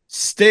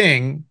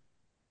Sting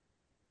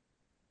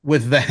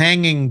with the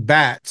hanging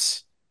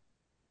bats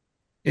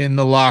in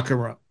the locker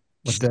room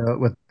with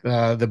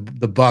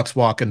the Bucks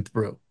walking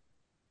through.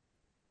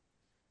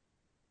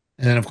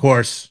 And then, of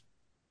course,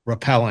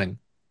 rappelling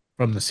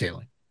from the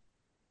ceiling.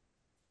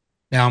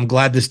 Now, I'm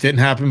glad this didn't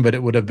happen, but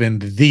it would have been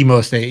the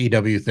most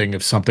AEW thing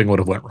if something would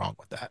have went wrong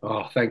with that.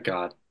 Oh, thank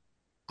God.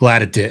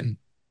 Glad it didn't.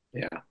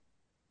 Yeah.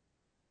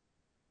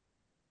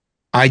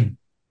 I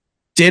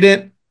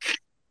didn't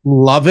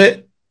love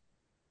it.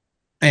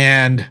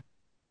 And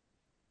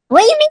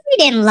What do you mean you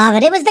didn't love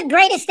it? It was the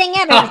greatest thing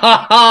ever.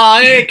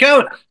 Hey,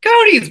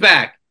 Cody's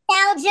back.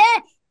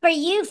 Nostalgia for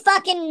you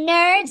fucking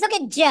nerds. Look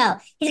at Joe.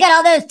 He's got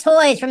all those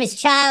toys from his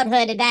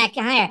childhood back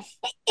here.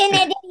 And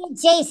then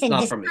Jason.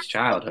 Not just from his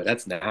childhood.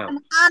 That's now.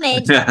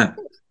 homage.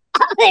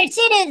 All their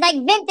shit is like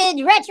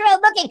vintage, retro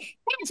looking.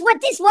 That's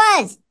what this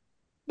was.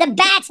 The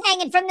bats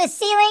hanging from the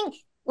ceiling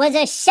was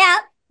a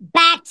shout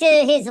back to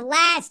his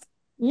last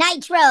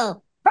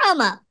Nitro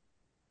promo.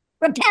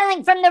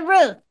 Rappelling from the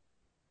roof.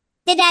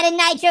 Did that in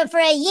Nitro for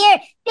a year.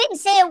 Didn't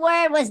say a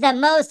word. Was the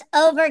most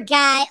over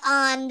guy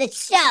on the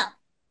show.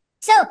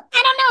 So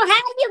I don't know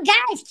how you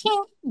guys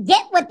can't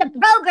get with the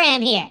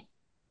program here.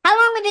 How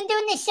long have we been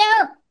doing this show?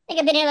 I think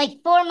I've been here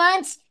like 4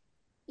 months.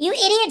 You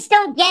idiots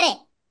don't get it.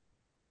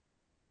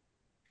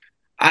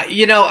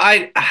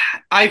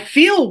 I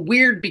feel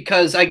weird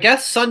because I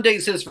guess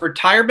Sunday's his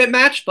retirement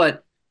match,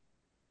 but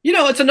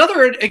it's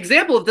another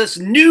example of this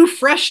new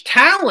fresh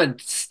talent,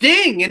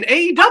 Sting in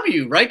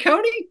AEW, right,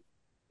 Cody?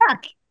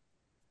 Look,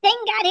 Sting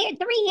got here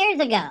 3 years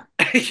ago.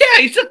 Yeah,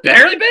 he's just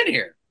barely been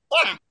here.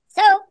 Yeah.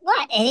 So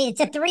what?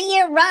 It's a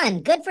 3-year run.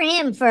 Good for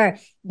him for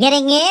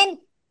getting in,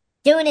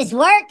 doing his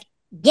work,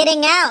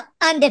 getting out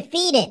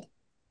undefeated.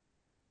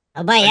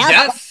 Nobody else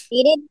Yes.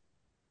 undefeated.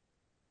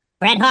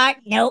 Bret Hart,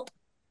 nope.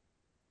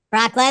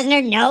 Brock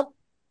Lesnar, nope.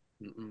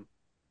 Mm-mm.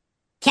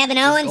 Kevin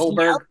Owens,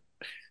 Goldberg. nope.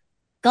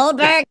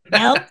 Goldberg,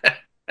 nope.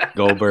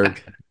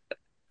 Goldberg.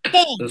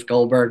 Sting, This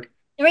Goldberg.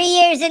 3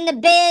 years in the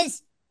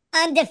biz,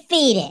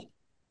 undefeated.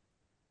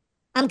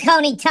 I'm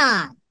Coney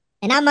Tom,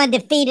 and I'm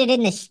undefeated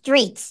in the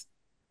streets.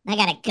 I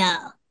gotta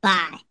go.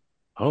 Bye.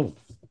 Oh.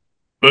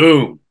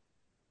 Boom.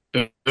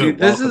 Dude,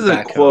 this Welcome is a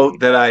back, quote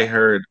Cody. that I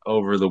heard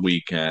over the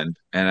weekend,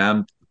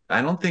 and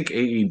I don't think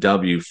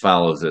AEW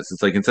follows this.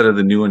 It's like instead of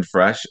the new and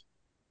fresh,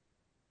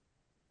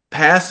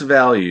 past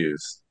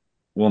values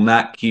will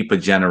not keep a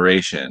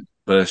generation,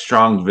 but a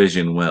strong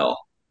vision will.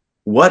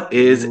 What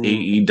is Ooh.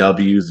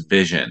 AEW's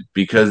vision?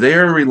 Because they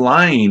are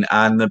relying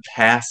on the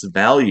past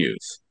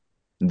values.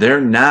 They're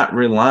not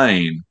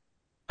relying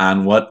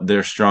on what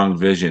their strong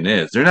vision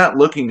is. They're not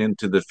looking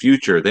into the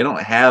future. They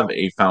don't have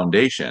a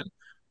foundation.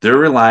 They're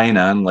relying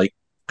on, like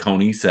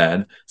Coney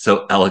said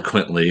so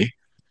eloquently,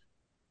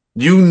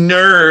 you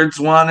nerds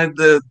wanted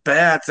the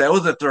bats. That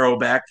was a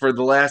throwback for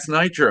the last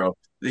Nitro.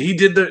 He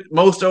did the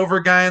most over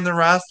guy in the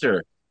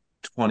roster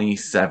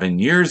 27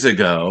 years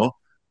ago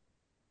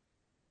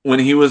when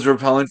he was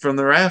repelling from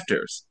the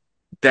rafters.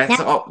 That's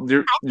Now, all.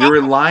 You're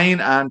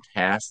relying on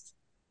past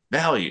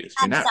values.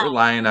 You're I'm not sorry.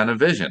 relying on a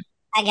vision.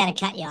 I gotta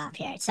cut you off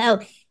here. So,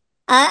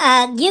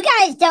 you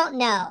guys don't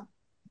know.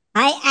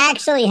 I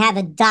actually have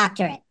a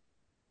doctorate.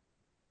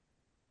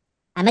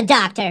 I'm a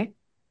doctor.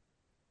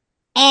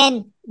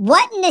 And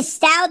what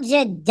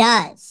nostalgia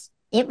does,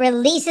 it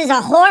releases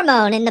a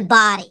hormone in the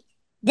body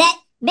that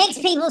makes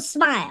people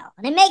smile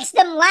and it makes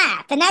them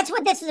laugh. And that's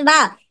what this is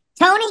about.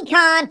 Tony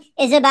Khan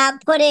is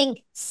about putting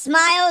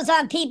smiles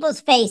on people's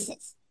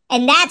faces.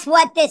 And that's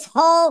what this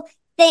whole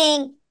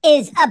thing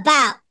is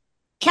about.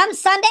 Come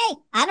Sunday,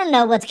 I don't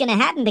know what's going to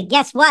happen, but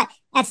guess what?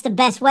 That's the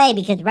best way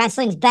because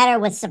wrestling's better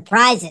with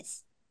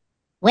surprises.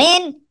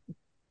 Win,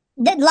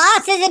 the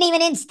loss isn't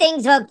even in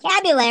Sting's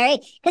vocabulary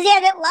because he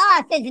hasn't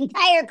lost his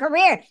entire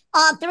career,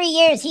 all 3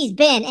 years he's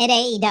been at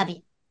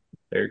AEW.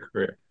 Their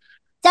career.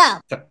 So,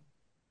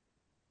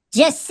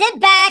 just sit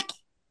back,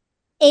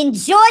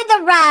 enjoy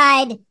the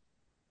ride,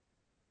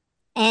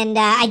 and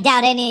I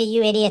doubt any of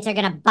you idiots are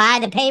going to buy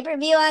the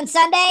pay-per-view on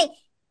Sunday,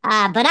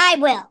 but I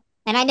will.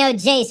 And I know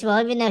Jace will,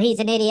 even though he's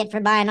an idiot for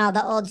buying all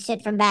the old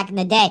shit from back in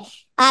the day.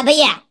 But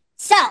yeah,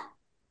 so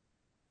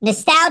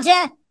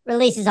nostalgia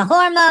releases a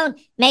hormone,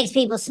 makes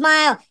people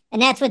smile,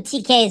 and that's what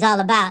TK is all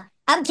about.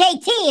 I'm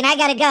KT, and I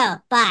gotta go.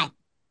 Bye.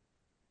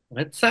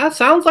 It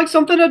sounds like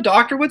something a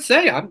doctor would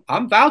say.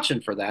 I'm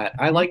vouching for that.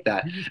 I like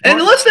that. And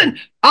listen,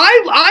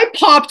 I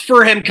popped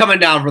for him coming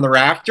down from the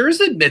rafters.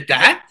 Admit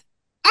that.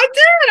 I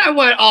did. I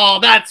went, oh,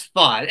 that's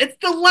fun. It's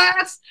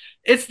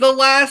the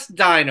last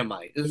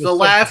Dynamite. It's the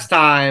last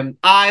time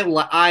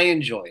I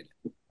enjoyed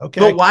it.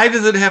 okay, But why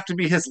does it have to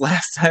be his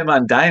last time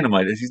on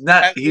Dynamite? He's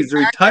not. He's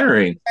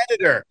retiring.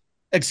 competitor.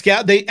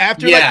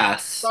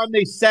 Yes. Time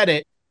they said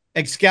it,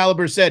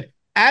 Excalibur said,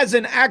 as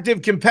an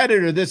active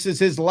competitor, this is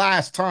his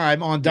last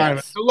time on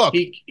Dynamite. Yes. So look,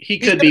 He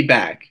could be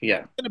back. Yeah.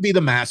 going to be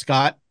the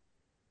mascot.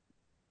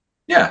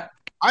 Yeah.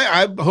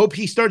 I hope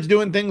he starts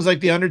doing things like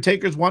the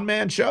Undertaker's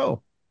one-man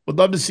show. Would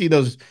love to see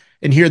those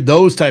and hear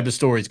those type of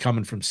stories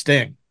coming from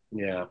Sting.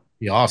 Yeah.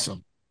 Be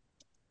awesome.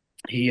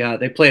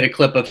 They played a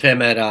clip of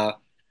him at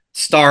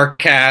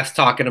StarCast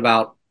talking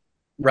about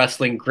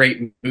wrestling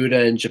Great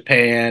Muta in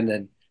Japan,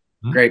 and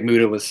Great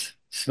Muta was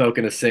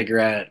smoking a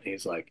cigarette. And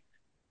he's like,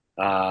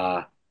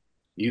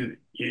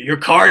 your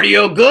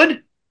cardio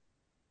good?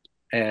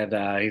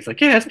 And he's like,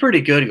 yeah, it's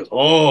pretty good. He goes,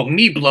 oh,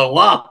 me blow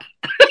up.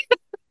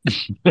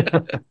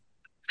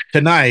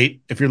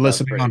 Tonight, if you're That's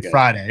listening pretty on good.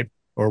 Friday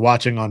or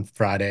watching on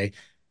Friday,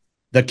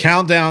 the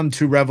countdown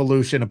to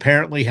Revolution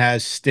apparently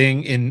has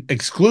Sting in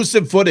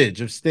exclusive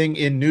footage of Sting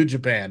in New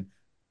Japan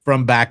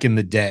from back in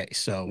the day.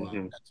 So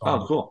that's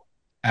on cool.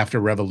 after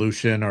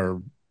Revolution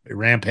or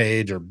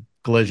Rampage or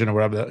Collision or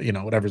whatever,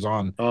 whatever's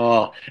on.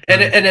 Oh,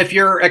 and if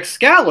you're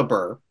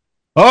Excalibur,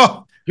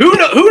 Oh,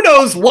 who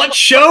knows what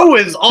show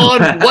is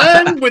on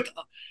when? With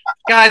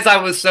guys, I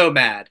was so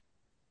mad.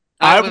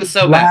 I was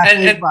so mad,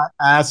 and my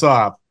ass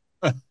off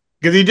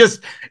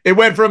because it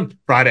went from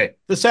Friday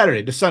to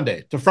Saturday to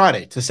Sunday to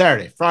Friday to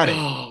Saturday, Friday,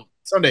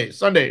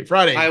 Sunday,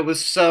 Friday. I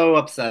was so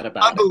upset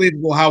about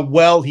Unbelievable how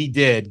well he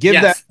did. Give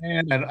Yes. that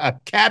man an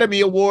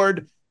Academy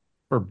Award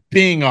for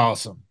being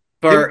awesome.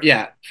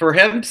 for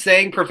him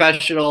saying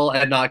professional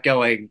and not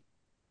going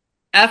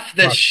F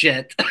this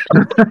shit.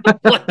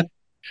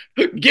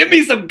 Give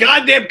me some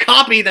goddamn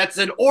copy that's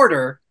in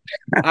order.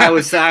 I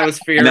was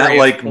furious. Not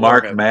like for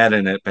Mark him.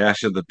 Madden at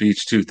Bash of the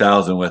Beach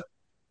 2000 with.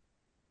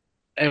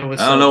 It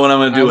was I don't know what I'm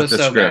going to do I with was the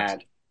so script.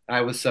 mad.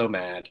 I was so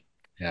mad.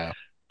 Yeah.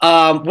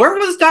 Where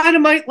was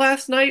Dynamite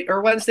last night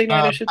or Wednesday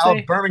night? I should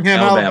say. Birmingham,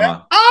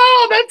 Alabama.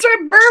 Oh, that's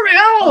right,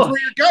 Birmingham.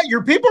 That's where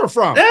your people are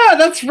from. Yeah,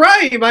 that's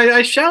right.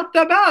 I shout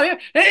them out. Yeah.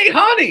 Hey,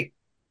 honey,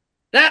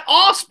 that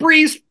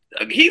Osprey's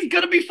he's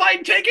gonna be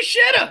fighting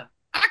Takeshita.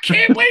 I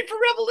can't wait for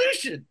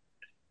Revolution.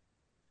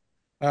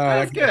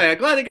 That's good. I'm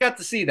glad I got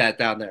to see that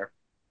down there.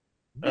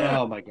 Yeah.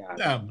 Oh my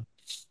god.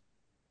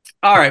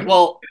 All right.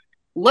 Well,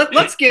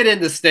 let's get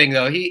into Sting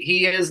though.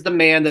 He is the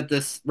man that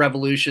this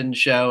Revolution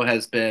show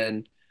has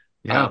been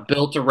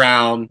built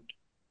around.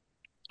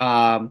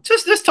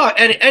 Just talk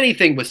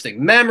anything with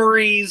Sting,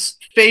 memories,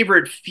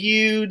 favorite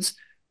feuds,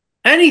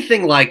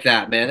 anything like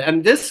that, man.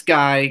 And this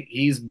guy,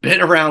 he's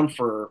been around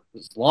for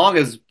as long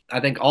as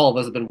I think all of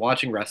us have been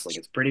watching wrestling.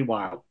 It's pretty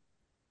wild.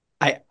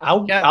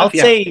 I'll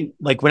say,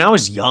 like, when I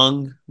was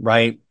young,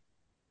 right?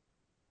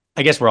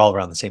 I guess we're all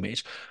around the same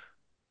age.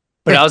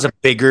 But I was a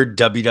bigger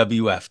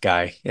WWF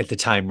guy at the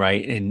time,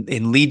 right?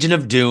 And Legion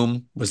of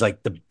Doom was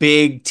like the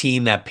big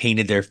team that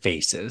painted their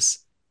faces.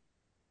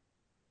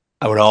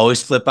 I would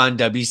always flip on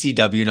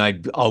WCW and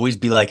I'd always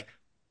be like,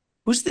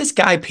 who's this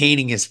guy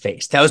painting his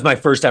face? That was my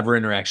first ever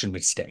interaction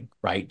with Sting,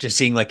 right? Just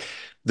seeing like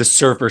the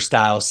surfer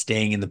style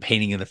Sting and the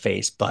painting of the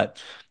face.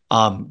 But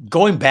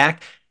going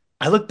back,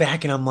 I look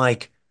back and I'm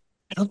like,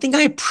 I don't think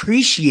I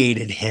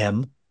appreciated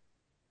him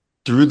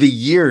through the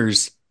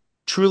years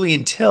truly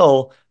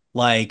until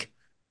like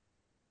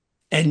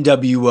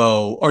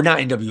NWO, or not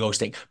NWO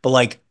Sting, but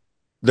like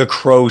the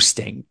Crow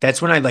Sting.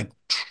 That's when I like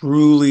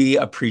truly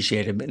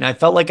appreciated him. And I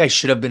felt like I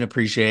should have been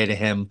appreciating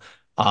him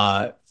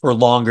for a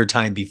longer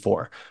time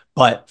before.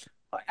 But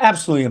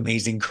absolutely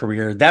amazing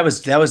career. That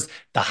was the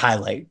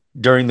highlight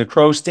during the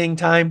Crow Sting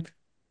time,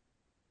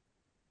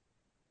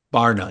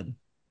 bar none.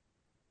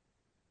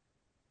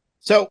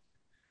 So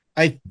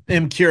I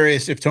am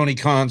curious if Tony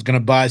Khan's going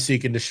to buy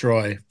Seek and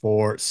Destroy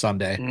for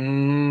Sunday.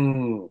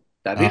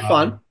 That'd be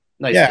fun.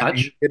 Nice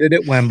touch. He did it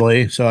at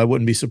Wembley, so I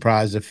wouldn't be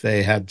surprised if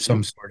they had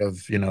some sort of,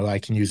 I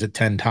can use it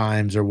 10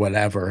 times or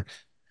whatever.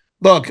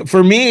 Look,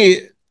 for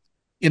me,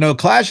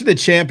 Clash of the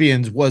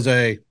Champions was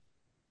I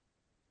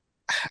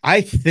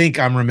think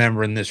I'm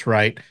remembering this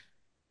right.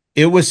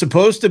 It was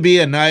supposed to be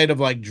a night of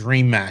like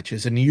dream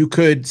matches, and you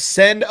could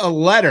send a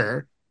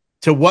letter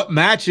to what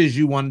matches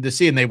you wanted to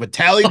see, and they would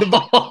tally the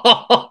votes.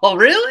 Oh,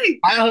 really?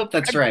 I hope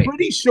that's right. I'm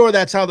pretty sure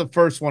that's how the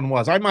first one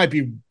was. I might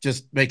be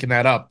just making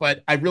that up,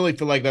 but I really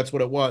feel like that's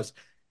what it was.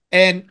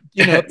 And,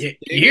 you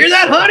hear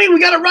that, honey? We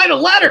got to write a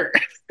letter.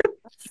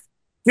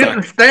 Get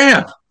a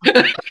stamp.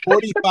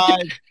 45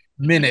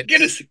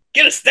 minutes.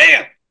 Get a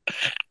stamp.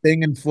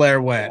 Sting and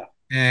Flair went.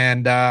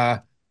 And,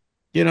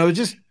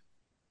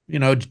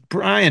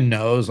 Brian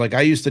knows, like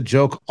I used to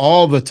joke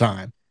all the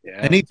time. Yeah.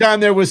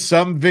 Anytime there was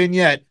some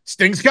vignette,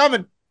 Sting's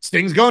coming,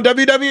 Sting's going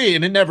WWE,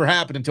 and it never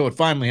happened until it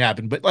finally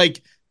happened. But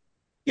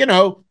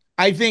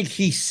I think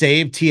he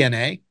saved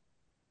TNA.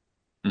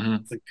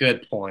 That's a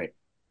good point.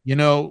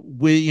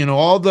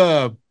 All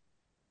the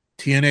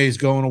TNA's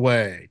going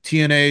away.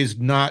 TNA's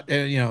not,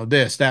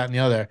 this, that, and the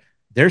other.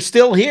 They're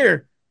still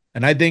here.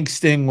 And I think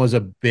Sting was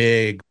a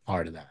big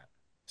part of that.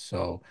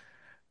 So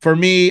for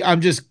me,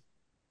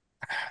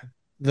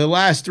 the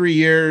last 3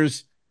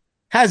 years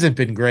hasn't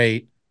been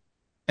great.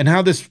 And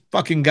how this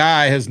fucking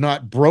guy has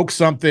not broke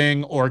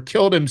something or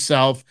killed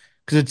himself,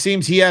 because it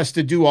seems he has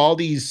to do all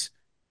these,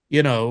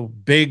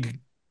 big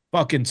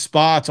fucking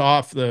spots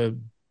off the,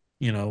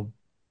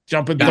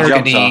 jumping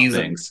balconies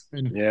things.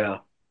 Yeah.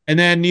 And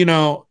then,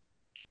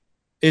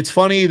 it's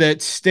funny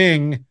that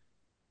Sting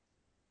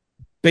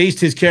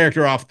based his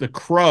character off the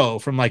Crow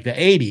from like the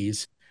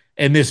 80s,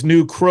 and this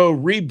new Crow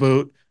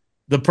reboot,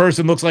 the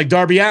person looks like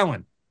Darby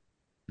Allin.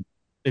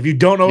 If you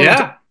don't know,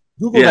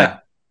 Google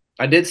that.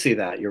 I did see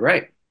that. You're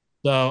right.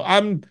 So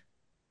I'm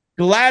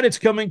glad it's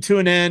coming to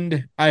an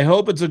end. I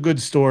hope it's a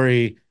good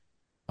story.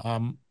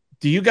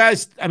 Do you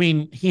guys? I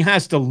mean, he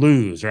has to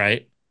lose,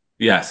 right?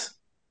 Yes.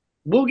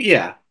 We'll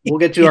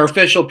get to our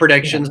official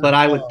predictions, but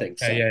I would think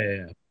so.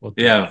 Yeah. Well,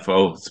 Yeah.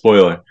 Oh,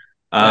 spoiler.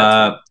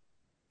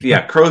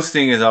 Yeah, Crow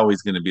Sting is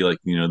always going to be like,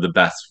 the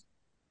best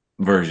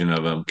version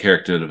of him,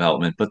 character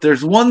development. But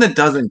there's one that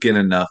doesn't get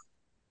enough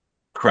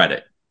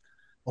credit.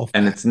 Wolfpack.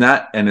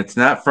 And it's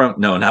not from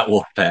not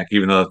Wolfpack,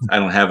 even though I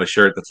don't have a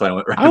shirt, that's why I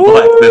went right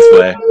black this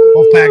way.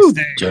 Wolfpack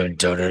Sting.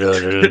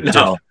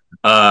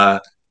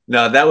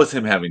 No, that was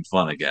him having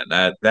fun again.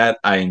 That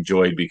I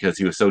enjoyed because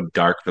he was so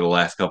dark for the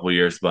last couple of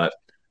years. But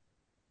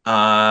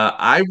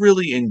I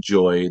really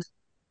enjoyed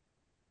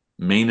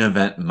Main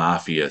Event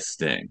Mafia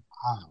Sting.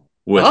 Wow.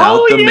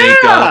 Without the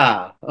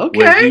makeup, okay,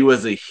 when he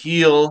was a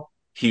heel,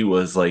 he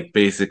was like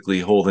basically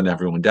holding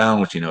everyone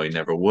down, which he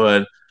never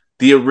would.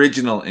 The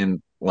original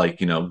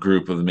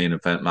group of the Main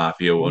Event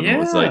Mafia one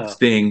was like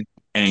Sting,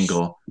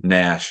 Angle,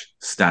 Nash,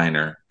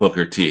 Steiner,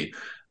 Booker T.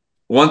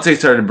 Once they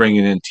started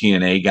bringing in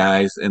TNA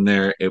guys in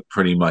there, it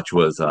pretty much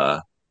was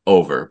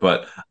over.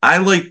 But I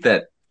like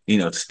that,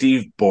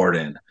 Steve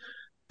Borden,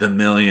 the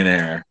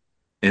millionaire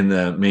in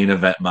the Main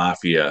Event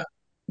Mafia,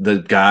 the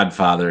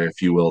godfather,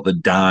 if you will, the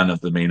Don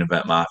of the Main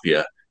Event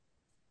Mafia.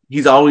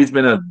 He's always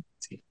been a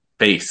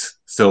face.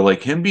 So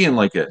like him being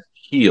like a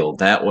heel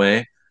that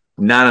way,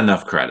 not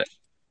enough credit.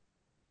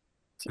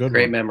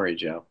 Great memory,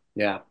 Joe.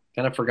 Yeah,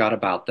 kind of forgot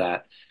about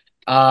that.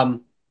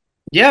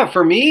 Yeah,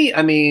 for me,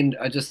 I mean,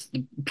 I just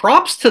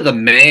props to the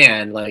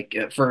man, like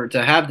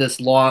to have this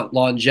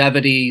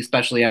longevity,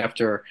 especially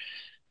after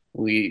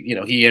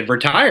he had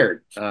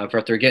retired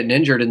after getting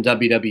injured in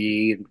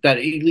WWE. That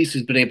at least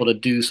he's been able to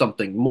do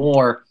something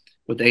more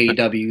with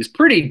AEW is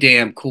pretty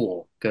damn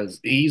cool because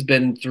he's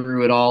been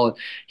through it all.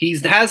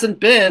 And hasn't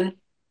been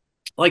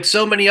like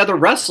so many other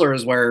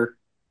wrestlers where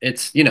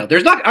it's I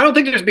don't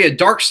think there's be a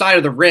dark side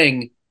of the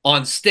ring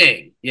on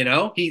Sting.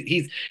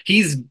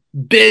 He's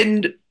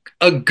been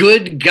a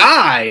good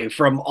guy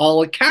from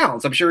all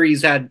accounts. I'm sure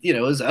he's had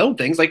his own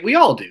things like we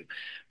all do,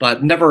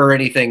 but never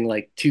anything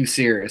like too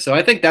serious. So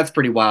I think that's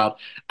pretty wild.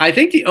 I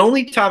think the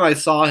only time I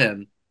saw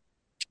him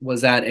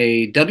was at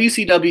a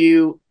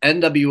WCW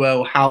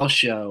NWO house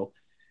show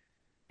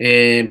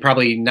in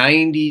probably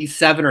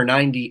 97 or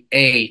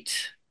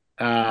 98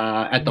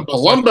 at the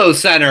Palumbo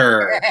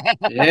Center.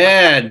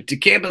 Yeah,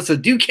 campus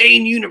of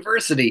Duquesne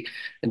University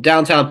in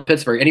downtown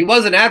Pittsburgh. And he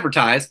wasn't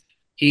advertised.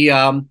 He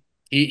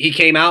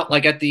came out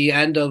like at the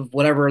end of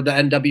whatever the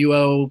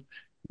NWO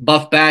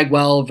Buff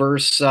Bagwell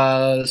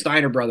versus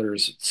Steiner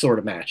Brothers sort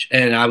of match.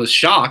 And I was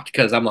shocked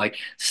because I'm like,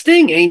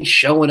 Sting ain't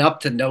showing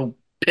up to no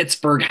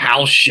Pittsburgh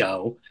house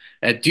show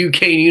at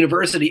Duquesne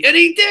University. And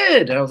he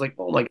did. And I was like,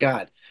 oh my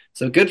God.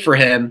 So good for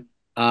him.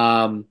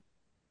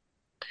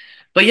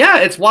 But yeah,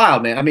 it's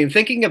wild, man. I mean,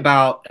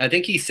 I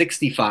think he's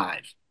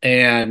 65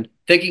 and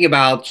thinking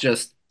about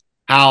just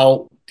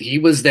how he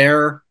was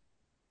there,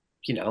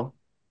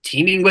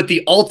 teaming with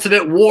the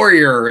Ultimate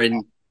Warrior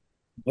and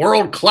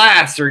World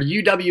Class or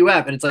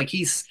UWF. And it's like,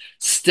 he's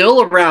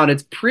still around.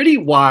 It's pretty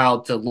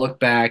wild to look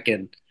back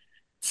and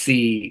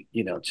see,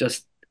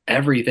 just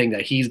everything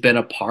that he's been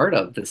a part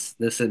of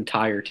this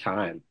entire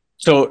time.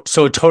 So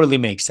it totally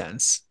makes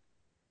sense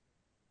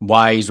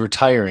why he's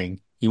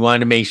retiring. He wanted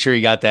to make sure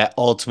he got that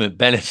ultimate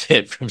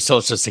benefit from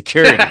Social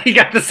Security. He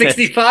got the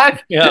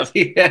 65? Yeah.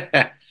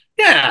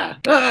 Yeah.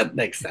 That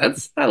makes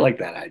sense. I like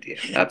that idea.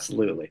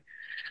 Absolutely.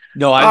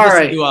 No, I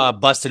listened to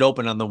Busted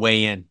Open on the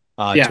way in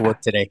to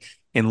work today,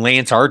 and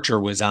Lance Archer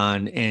was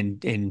on,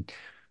 and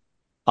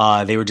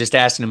they were just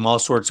asking him all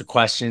sorts of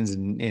questions.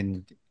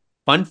 And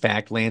fun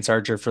fact, Lance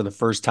Archer, for the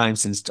first time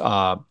since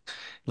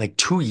like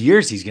 2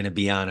 years, he's going to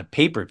be on a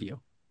pay-per-view.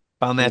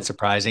 Found that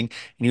surprising.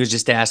 And he was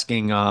just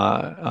asking,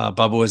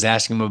 Bubba was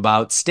asking him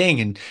about Sting,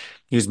 and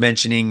he was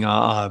mentioning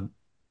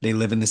they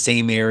live in the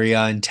same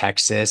area in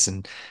Texas,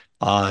 and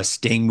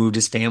Sting moved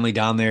his family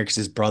down there because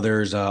his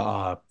brother's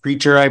a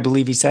preacher, I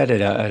believe he said,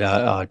 at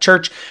a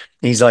church.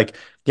 And he's like,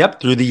 yep,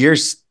 through the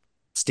years,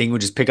 Sting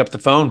would just pick up the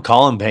phone,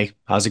 call him, hey,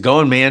 how's it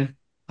going, man?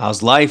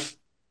 How's life?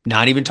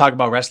 Not even talk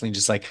about wrestling,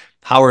 just like,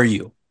 how are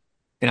you?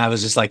 And I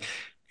was just like,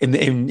 and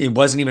it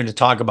wasn't even to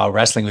talk about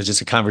wrestling. It was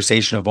just a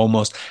conversation of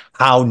almost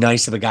how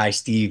nice of a guy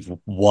Steve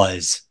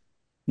was,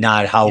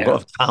 not how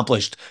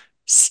accomplished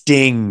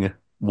Sting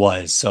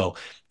was. So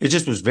it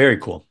just was very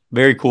cool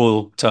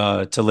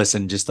to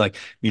listen. Just like,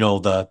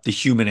 the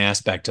human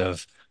aspect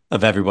of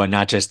everyone,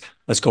 not just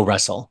let's go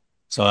wrestle.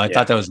 So I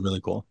thought that was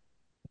really cool.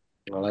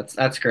 Well,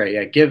 that's great.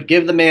 Yeah.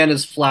 Give the man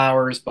his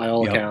flowers by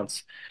all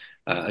accounts.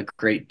 A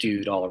great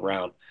dude all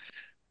around.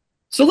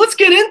 So let's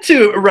get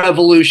into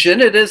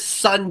Revolution. It is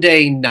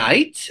Sunday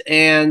night,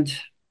 and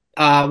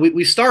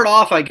we start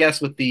off, I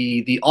guess, with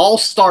the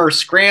All-Star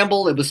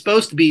Scramble. It was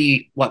supposed to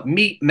be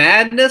Meat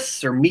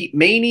Madness or Meat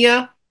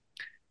Mania,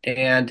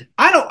 and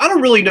I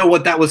don't really know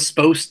what that was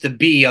supposed to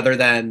be, other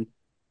than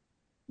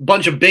a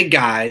bunch of big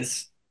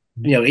guys,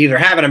 either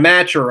having a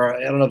match or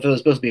I don't know if it was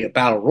supposed to be a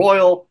battle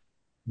royal,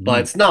 but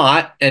it's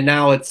not, and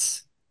now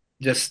it's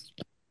just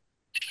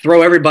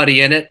throw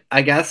everybody in it,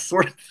 I guess,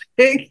 sort of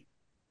thing.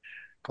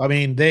 I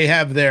mean, they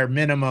have their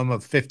minimum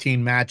of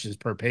 15 matches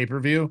per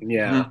pay-per-view.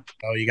 Yeah.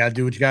 So you got to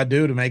do what you got to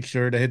do to make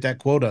sure to hit that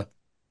quota.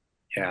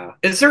 Yeah.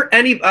 Is there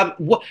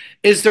anybody,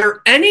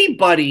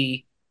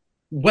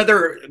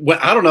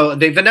 I don't know,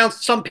 they've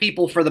announced some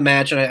people for the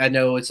match, and I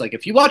know it's like,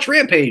 if you watch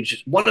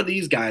Rampage, one of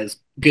these guys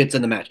gets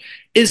in the match.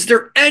 Is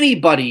there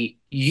anybody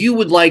you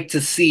would like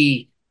to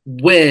see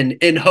win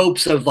in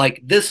hopes of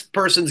like, this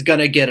person's going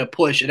to get a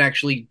push and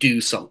actually do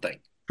something?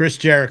 Chris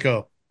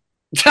Jericho.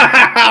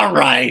 All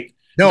right.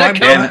 No, I'm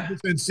That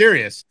 100%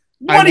 serious.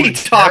 What are you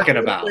talking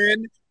about?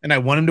 And I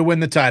want him to win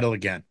the title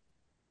again.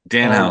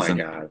 Danhausen. Oh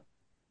my God.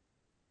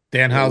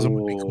 Danhausen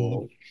would be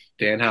cool.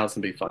 Danhausen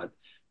would be fun.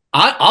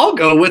 I'll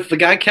go with the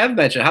guy Kev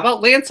mentioned. How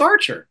about Lance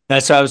Archer?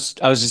 That's what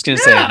I was just gonna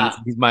say.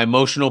 He's my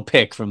emotional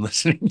pick from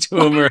listening to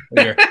him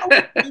earlier.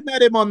 We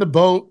met him on the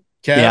boat,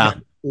 Kev. Yeah.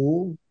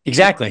 Cool.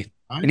 Exactly.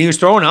 And he was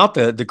throwing out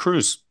the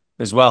cruise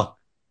as well.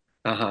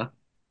 Uh-huh.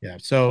 Yeah.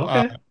 So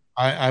Okay.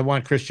 I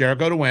want Chris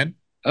Jericho to win.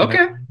 Okay.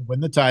 And I want him to win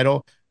the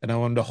title, and I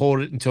want him to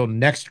hold it until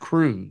next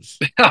cruise.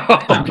 Oh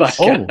my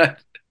God. That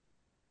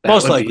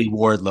Most would likely be-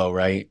 Wardlow,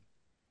 right?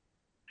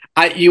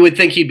 you would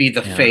think he'd be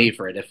the Yeah.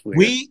 favorite if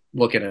we were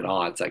looking at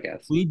odds, I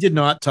guess. We did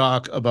not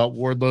talk about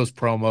Wardlow's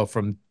promo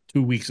from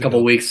 2 weeks A ago.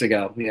 couple weeks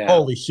ago. Yeah.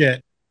 Holy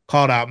shit.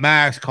 Called out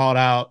Max, called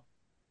out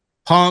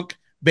Punk,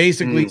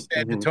 basically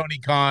said to mhm. Tony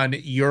Khan,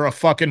 "You're a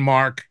fucking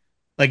mark."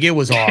 Like, it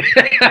was awful.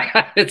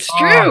 It's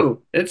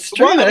true. It's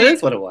true. Well, I That mean-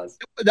 is what it was.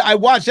 I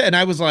watched it and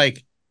I was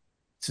like,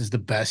 this is the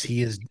best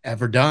he has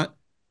ever done.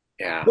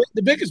 Yeah.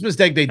 The biggest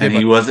mistake they did,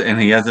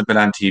 And he hasn't been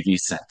on TV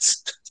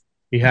since.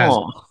 he has.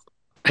 Oh.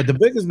 But the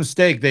biggest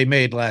mistake they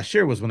made last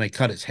year was when they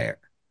cut his hair.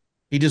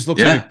 He just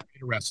looks Yeah. like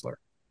a wrestler,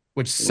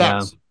 which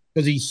sucks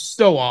because he's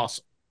so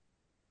awesome.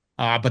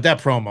 But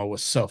that promo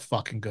was so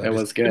fucking good. It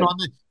was Is he good. on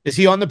Is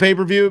he on the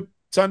pay-per-view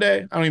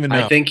Sunday? I don't even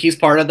know. I think he's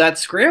part of that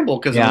scramble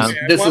because Yeah.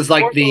 this I want is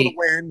like Wardlow the to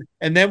win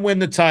and then win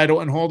the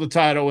title and hold the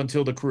title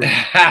until the cruise.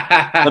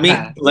 Let me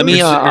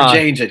We're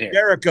changing here.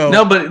 Jericho.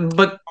 No,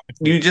 but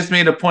you just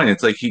made a point.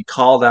 It's like he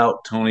called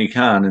out Tony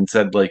Khan and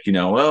said, like, you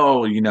don't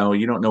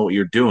know what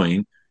you're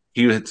doing.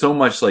 He had so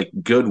much like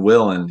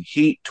goodwill and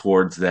heat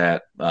towards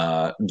that,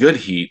 good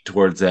heat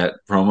towards that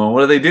promo.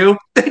 What do?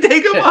 They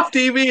take him off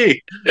TV.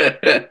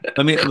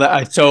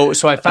 So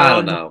I I don't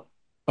found know.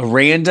 a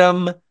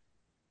random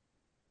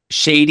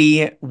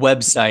shady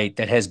website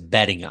that has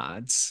betting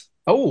odds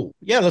Oh,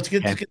 yeah, let's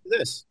get Okay. to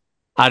this.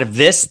 out of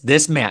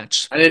this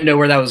match. I didn't know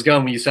where that was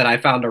going when you said I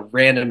found a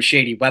random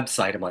shady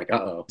website. I'm like,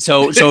 uh-oh.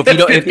 So if you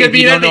don't It could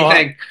be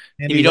anything.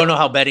 if you don't know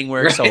how betting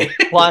works, Right.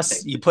 so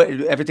plus you put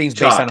everything's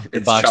based on Chalk.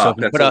 It's $100. So chalk. if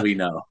you That's put what we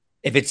know.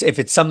 if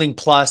it's something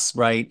plus,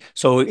 right?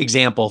 So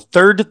example,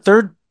 third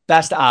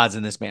best odds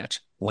in this match,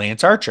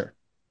 Lance Archer.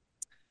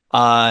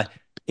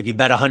 If you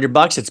bet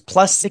 $100, it's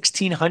plus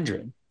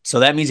 1,600. So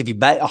that means if you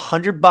bet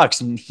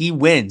 $100 and he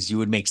wins, you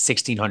would make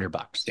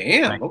 $1,600.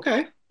 Damn.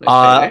 Okay.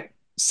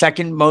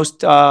 Second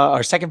most,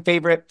 our second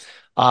favorite,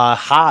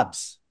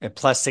 Hobbs at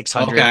plus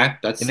 600. Okay.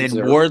 That's And then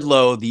zero.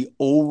 Wardlow, the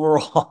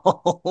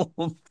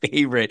overall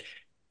favorite,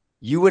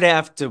 you would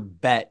have to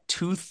bet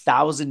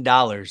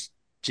 $2,000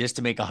 just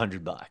to make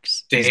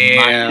 $100. He's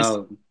minus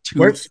Damn.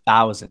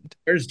 2,000.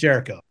 Where's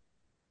Jericho?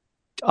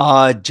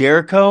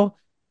 Jericho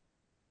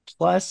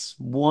plus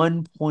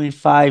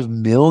 1.5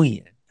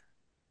 million.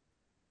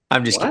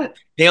 I'm just kidding. What?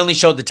 They only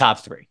showed the top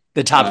three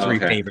okay.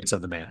 favorites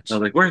of the match. So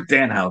like, where's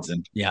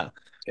Danhausen? Yeah.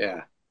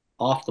 Yeah.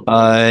 Off the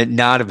board.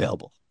 Not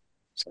available.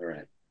 All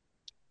right.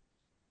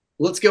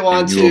 Let's go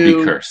on And you will be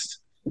to cursed.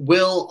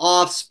 Will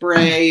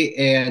Ospreay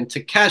and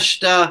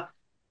Takeshita.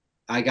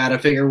 I gotta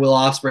figure Will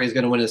Ospreay is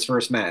gonna win his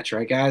first match,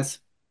 right, guys?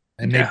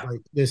 And Yeah. they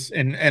break this,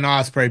 and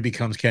Ospreay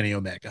becomes Kenny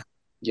Omega.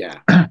 Yeah,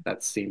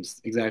 that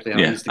seems exactly how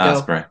it Yeah, used to go.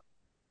 Osprey.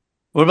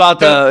 What about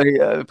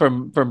the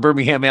from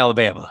Birmingham,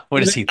 Alabama?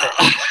 What does he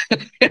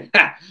think?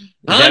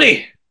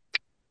 Honey,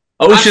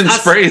 Ocean Os-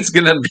 Spray is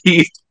gonna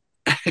be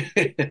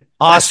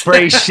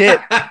Osprey shit.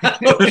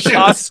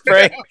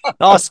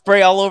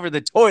 Osprey all over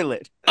the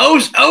toilet.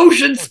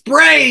 Ocean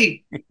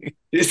Spray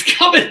is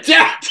coming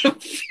down to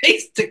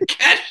face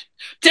Takeshi.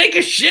 Take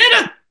a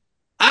shit.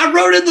 I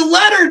wrote in the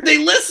letter. They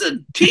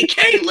listened.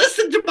 TK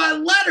listened to my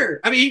letter.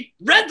 I mean, he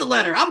read the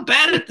letter. I'm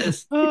bad at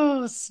this.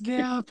 Oh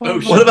snap!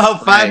 Ocean What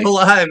about Spray. Five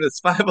Alive? Is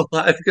Five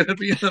Alive gonna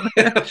be in the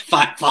match?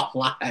 Five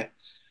Alive.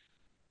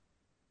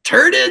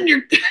 Turn in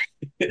your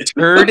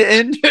Turd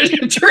in.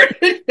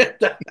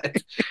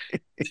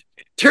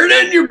 turn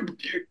in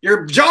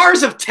your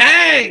jars of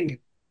Tang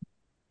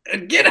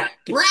and get a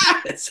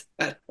prize.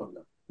 I don't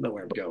know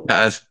where I'm going.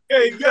 Guys,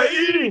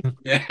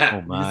 Yeah,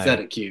 Oh, my. you said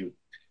it cute.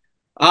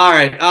 All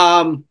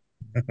right.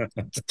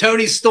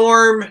 Tony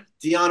Storm,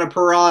 Deonna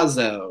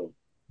Purrazzo.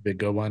 Big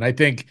good one. I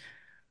think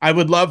I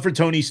would love for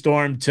Tony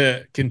Storm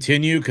to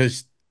continue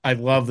because I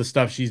love the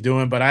stuff she's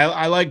doing, but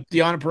I like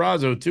Deonna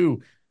Purrazzo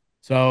too.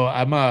 So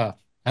I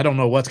don't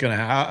know what's gonna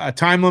happen. A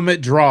time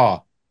limit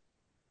draw.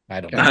 I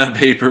don't know. on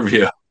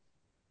pay-per-view.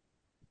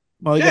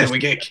 Well, you Yeah, gotta we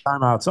get.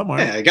 time out somewhere.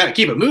 Yeah, I got to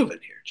keep it moving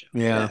here, Joe.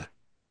 Yeah.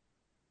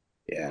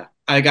 Yeah,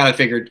 I gotta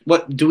figure.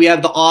 What do we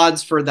have the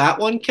odds for that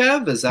one,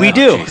 Kev? Is that We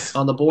do. Jeez.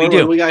 on the board? We What do.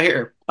 do we got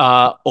here?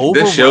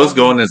 This show's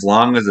going as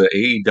long as the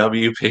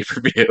AEW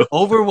pay-per-view.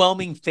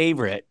 Overwhelming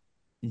favorite,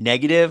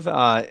 negative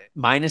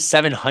minus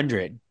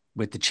 700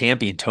 with the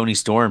champion Tony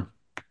Storm.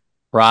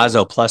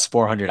 Prazzo plus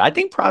 400. I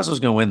think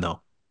Prazzo's going to win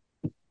though.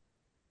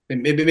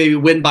 Maybe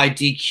win by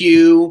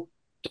DQ,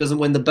 doesn't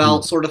win the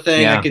belt, sort of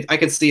thing. Yeah. I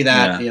could see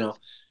that. Yeah. You know,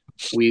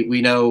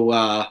 we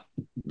know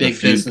big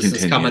feud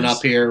businesses coming continues.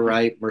 up here,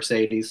 right?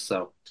 Mercedes,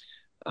 so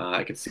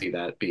I could see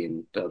that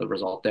being the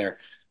result there.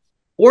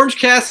 Orange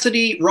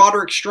Cassidy,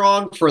 Roderick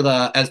Strong for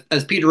the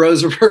as Peter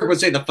Rosenberg would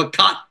say, the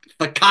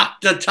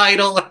Fakakta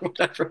title or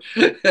whatever,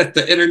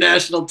 the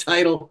international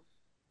title.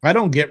 I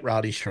don't get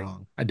Roddy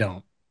Strong. I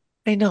don't.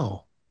 I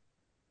know.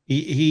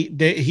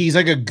 He's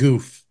like a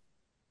goof.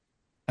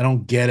 I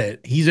don't get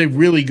it. He's a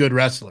really good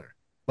wrestler.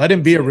 Let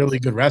him be a really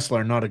good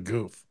wrestler, not a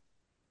goof.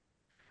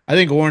 I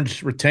think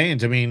Orange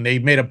retains. I mean, they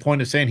made a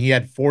point of saying he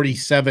had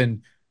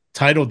 47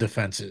 title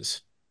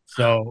defenses.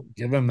 So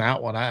give him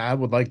that one. I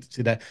would like to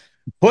see that.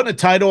 Putting a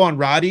title on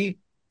Roddy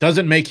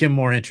doesn't make him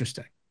more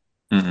interesting.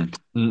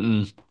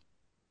 Mm-mm.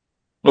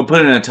 Well,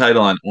 putting a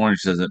title on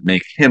Orange doesn't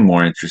make him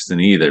more interesting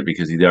either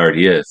because he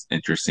already is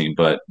interesting.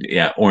 But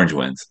yeah, Orange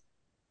wins.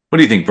 What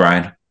do you think,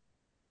 Brian?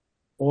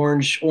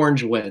 Orange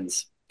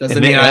wins. Doesn't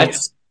And mean I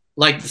that's-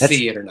 like to that's-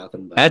 see it or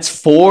nothing. But That's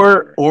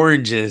 4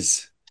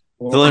 oranges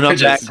filling up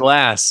Oranges. that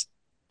glass.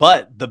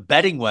 But the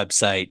betting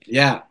website,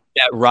 Yeah.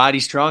 that Roddy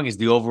Strong is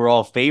the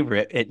overall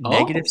favorite at Oh.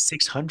 negative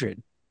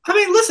 600. I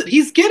mean, listen,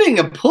 he's getting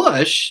a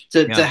push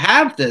to Yeah.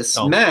 have this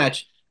Oh.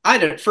 match.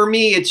 For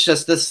me, it's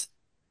just this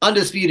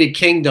Undisputed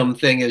Kingdom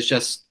thing is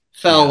just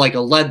fell Yeah. like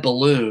a lead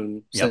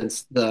balloon Yep.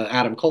 since the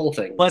Adam Cole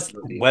thing. Plus,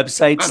 revealed.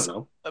 websites, I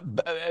don't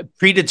know.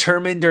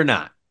 predetermined or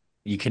not,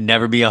 you can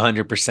never be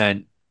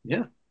 100%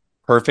 Yeah.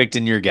 perfect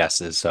in your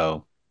guesses.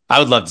 So I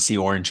would love to see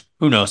Orange.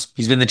 Who knows?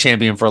 He's been the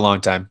champion for a long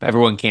time.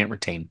 Everyone can't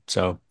retain.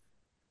 So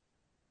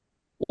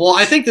Well,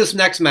 I think this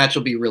next match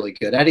will be really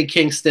good. Eddie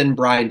Kingston,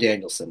 Bryan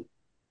Danielson.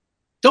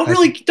 Don't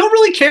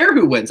really care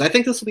who wins. I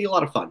think this will be a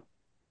lot of fun.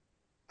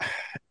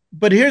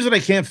 But here's what I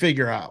can't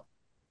figure out.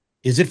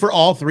 Is it for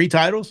all 3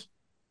 titles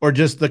or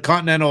just the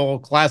Continental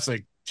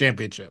Classic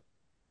Championship?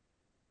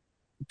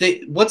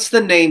 What's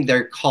the name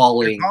they're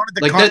calling?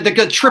 They're calling it the Like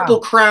the Triple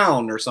Crown.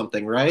 Crown or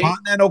something, right?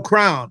 Continental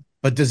Crown.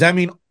 But does that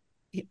mean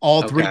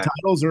all 3 Okay.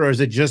 titles, or is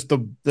it just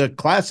the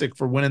Classic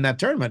for winning that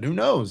tournament? Who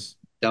knows?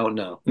 Don't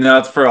know. No,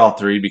 it's for all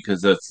 3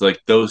 because it's like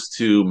those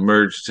 2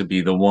 merged to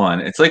be the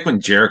one. It's like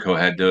when Jericho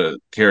had to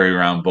carry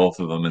around both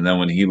of them, and then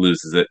when he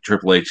loses it,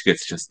 Triple H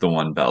gets just the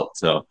one belt.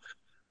 So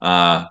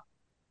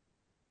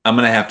I'm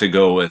gonna have to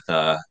go with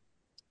I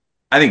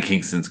think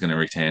Kingston's gonna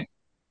retain.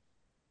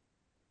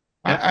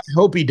 I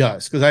hope he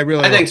does, because I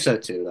really I think like so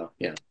too, though.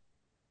 Yeah.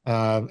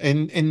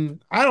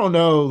 and I don't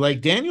know,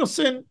 like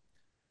Danielson,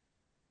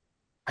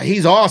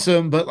 he's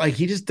awesome, but like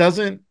he just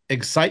doesn't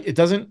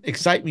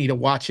excite me to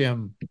watch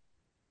him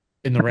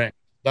in the ring. It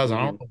doesn't.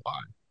 I don't know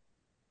why.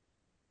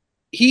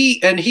 He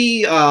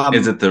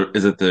Is it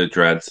the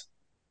dreads?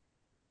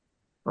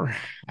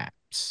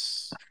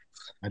 Perhaps.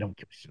 I don't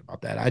give a shit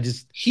about that.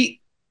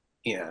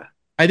 yeah.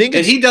 I think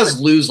And he does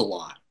lose a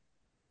lot.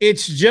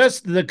 it's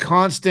just the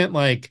constant,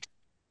 like,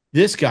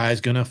 this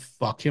guy's gonna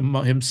fuck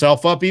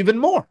himself up even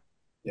more.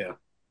 Yeah.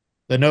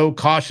 The no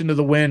caution to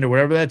the wind or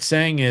whatever that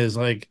saying is,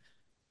 like,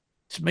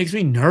 it makes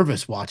me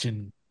nervous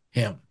watching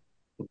him.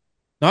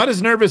 Not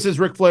as nervous as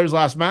Ric Flair's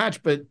last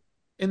match, but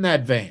in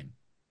that vein.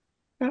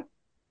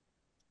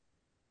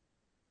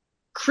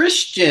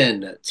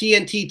 Christian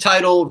TNT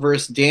title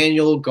versus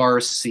Daniel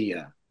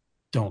Garcia.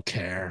 Don't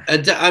care.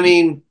 I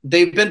mean,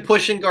 they've been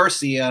pushing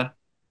Garcia.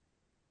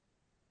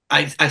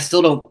 I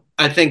still don't.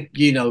 I think,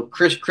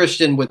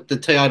 Christian with the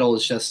title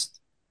is just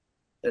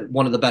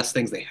one of the best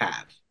things they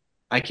have.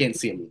 I can't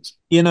see him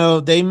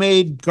lose. They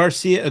made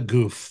Garcia a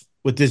goof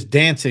with this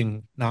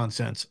dancing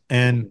nonsense,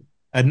 and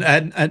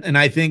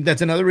I think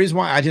that's another reason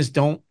why I just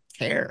don't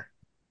care.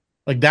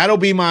 Like, that'll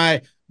be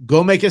my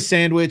go make a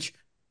sandwich,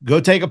 go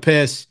take a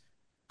piss,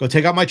 go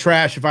take out my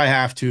trash if I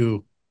have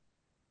to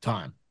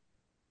time.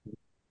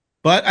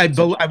 But I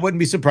wouldn't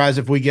be surprised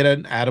if we get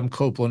an Adam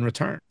Copeland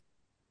return.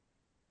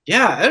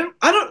 Yeah,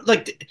 I don't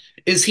like.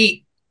 Is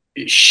he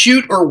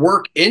shoot or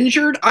work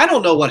injured? I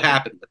don't know what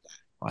happened with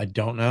that. I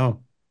don't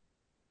know.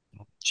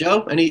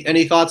 Joe,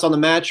 any thoughts on the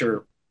match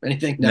or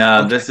anything?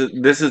 No, this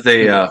is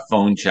a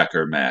phone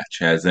checker match,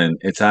 as in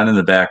it's on in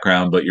the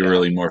background, but you're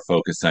really more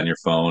focused on your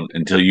phone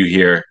until you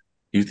hear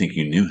you think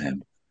you knew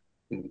him.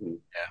 Mhm.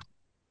 Yeah,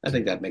 I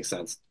think that makes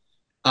sense.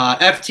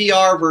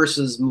 FTR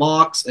versus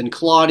Mox and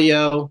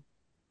Claudio.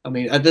 I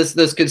mean,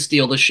 this could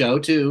steal the show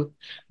too.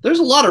 There's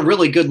a lot of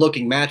really good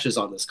looking matches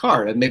on this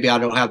card, and maybe I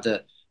don't have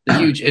the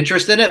huge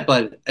interest in it,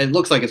 but it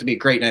looks like it's gonna be a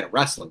great night of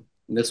wrestling.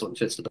 And this one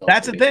fits the bill.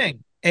 That's for the me.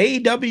 thing.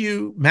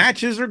 AEW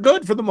matches are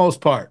good for the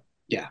most part.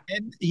 Yeah.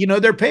 And,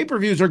 their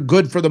pay-per-views are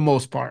good for the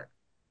most part.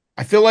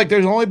 I feel like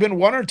there's only been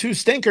 1 or 2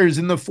 stinkers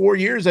in the 4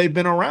 years they've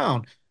been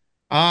around.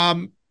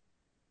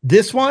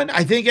 This one,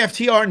 I think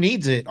FTR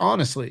needs it,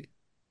 honestly.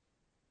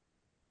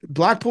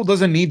 Blackpool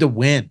doesn't need to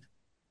win.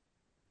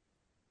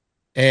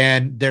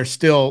 And they're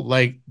still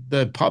like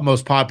the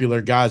most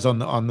popular guys on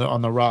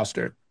the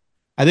roster.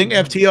 I think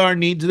FTR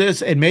needs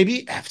this, and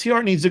maybe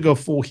FTR needs to go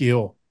full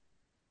heel.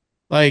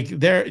 Like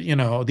they're,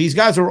 these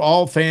guys are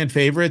all fan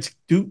favorites.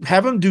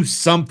 Have them do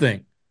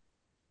something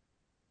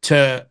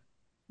to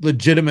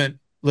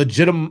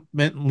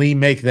legitimately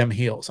make them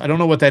heels. I don't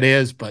know what that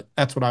is, but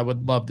that's what I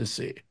would love to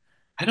see.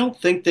 I don't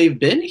think they've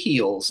been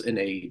heels in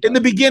AEW. In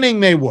the beginning,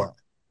 they were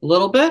a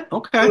little bit.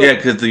 Okay. Yeah,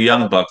 because the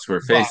Young Bucks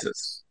were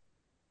faces.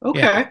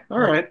 Okay. Yeah. All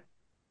right.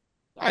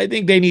 I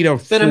think they need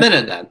It's been a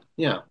minute then.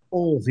 Yeah.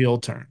 Full heel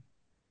turn.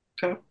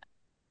 Okay.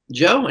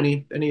 Joe,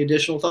 any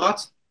additional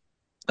thoughts?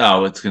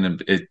 Oh, it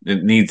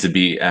needs to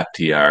be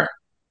FTR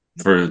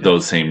for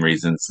those same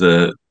reasons.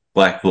 The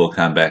Blackpool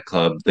Combat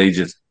Club, they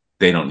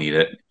don't need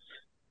it.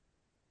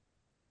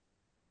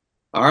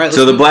 All right.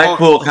 So the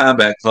Blackpool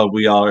Combat Club,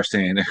 we all are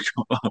saying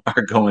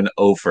are going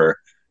over.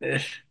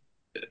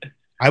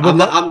 I would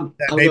love. I'm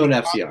going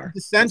FTR.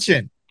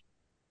 Dissension.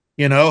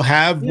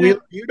 Have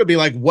Wheeler Yuta be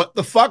like, what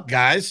the fuck,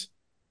 guys?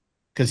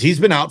 Because he's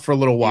been out for a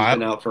little while. He's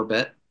been out for a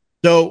bit.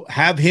 So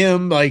have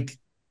him like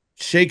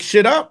shake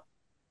shit up.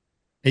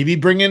 Maybe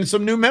bring in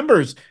some new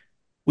members.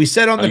 We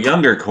said on the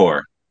younger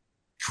core.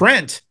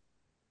 Trent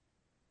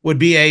would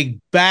be a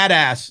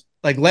badass.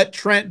 Like, let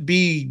Trent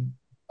be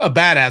a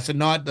badass and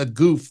not a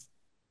goof.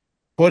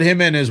 Put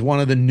him in as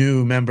one of the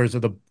new members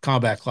of the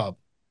Combat Club.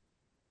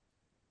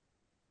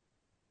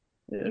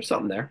 Yeah, there's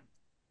something there.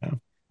 Yeah.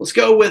 Let's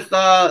go with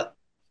the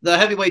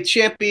heavyweight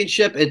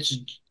championship. It's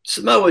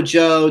Samoa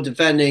Joe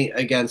defending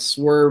against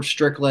Swerve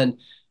Strickland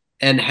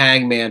and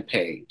Hangman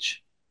Page.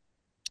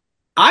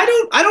 I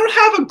don't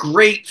have a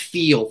great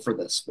feel for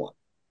this one.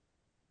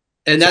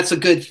 And that's a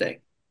good thing.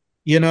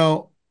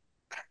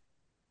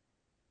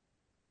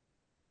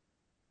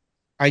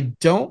 I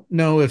don't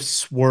know if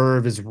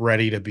Swerve is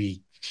ready to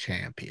be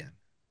champion.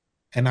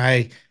 And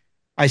I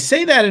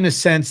say that in a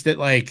sense that,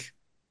 like,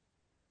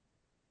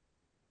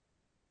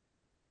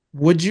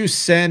 would you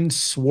send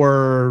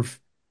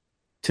Swerve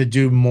to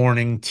do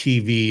morning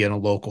TV in a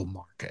local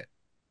market?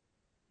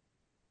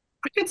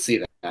 I can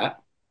see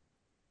that.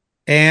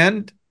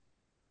 And,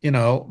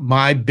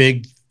 my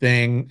big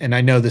thing, and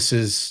I know this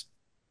is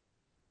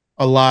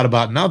a lot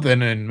about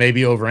nothing and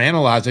maybe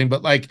overanalyzing,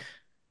 but like,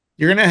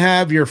 you're going to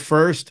have your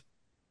first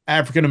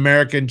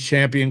African-American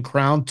champion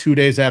crowned 2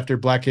 days after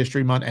Black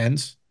History Month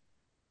ends.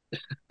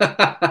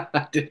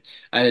 I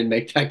didn't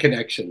make that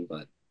connection,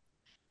 but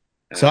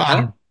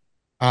so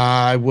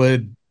I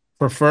would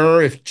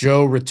prefer if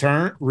Joe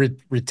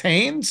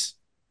retains,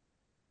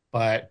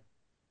 but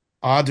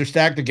odds are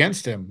stacked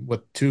against him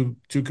with two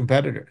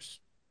competitors.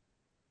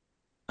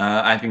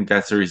 I think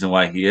that's the reason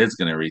why he is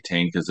going to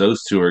retain, because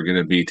those two are going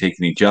to be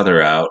taking each other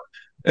out,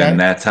 and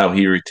that's how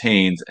he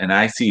retains. And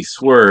I see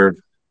Swerve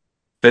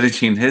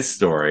finishing his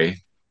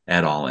story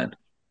at All In.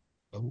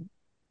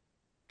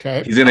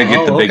 Okay, he's going to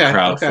get the big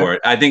crowd for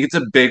it. I think it's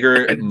a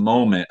bigger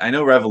moment. I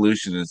know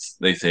Revolution is,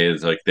 they say,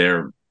 is like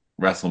their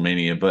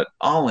WrestleMania, but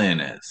All In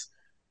is,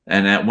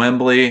 and at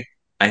Wembley,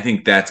 I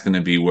think that's going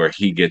to be where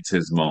he gets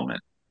his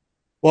moment.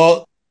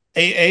 Well,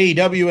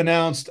 AEW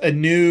announced a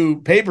new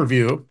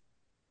pay-per-view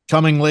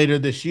coming later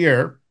this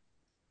year.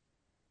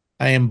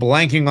 I am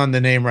blanking on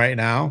the name right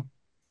now.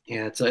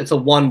 Yeah, it's a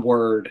one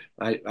word.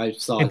 I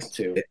saw it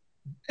too.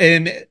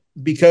 And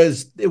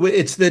because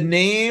it's the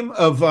name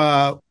of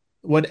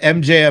what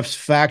MJF's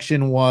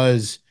faction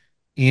was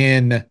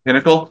in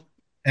Pinnacle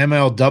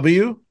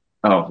MLW.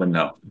 Oh, but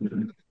no.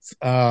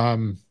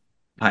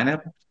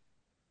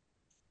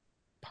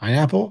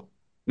 Pineapple?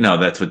 No,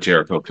 that's what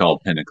Jericho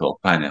called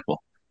Pinnacle.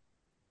 Pineapple.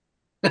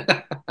 No,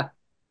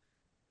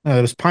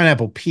 it was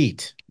Pineapple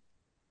Pete.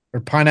 Or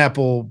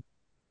Pineapple,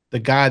 the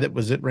guy that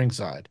was at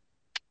ringside.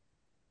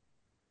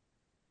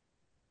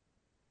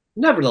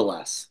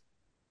 Nevertheless.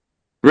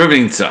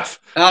 Riveting stuff.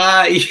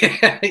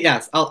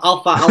 Yes.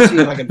 I'll see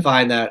if I can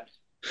find that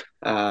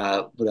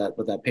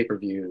what that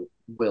pay-per-view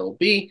will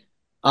be.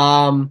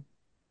 I'm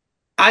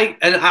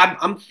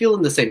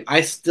feeling the same.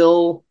 I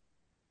still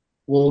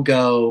will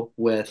go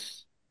with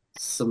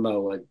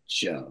Samoa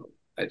Joe.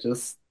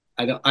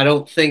 I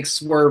don't think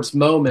Swerve's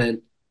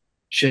moment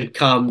should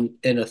come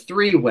in a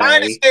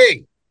three-way.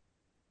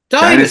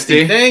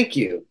 Dynasty. Thank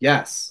you.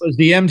 Yes. It was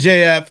the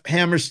MJF,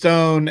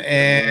 Hammerstone,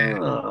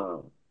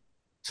 and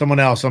someone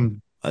else.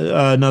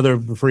 Another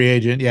free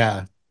agent.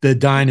 Yeah. The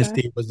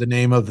Dynasty was the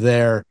name of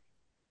their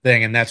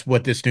thing, and that's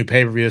what this new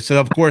pay-per-view is. So,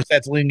 of course,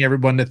 that's leading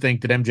everyone to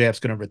think that MJF's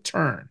going to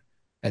return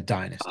at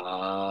Dynasty.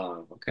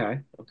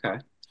 Okay.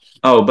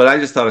 Oh, but I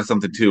just thought of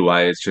something, too,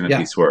 why it shouldn't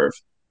be Swerve.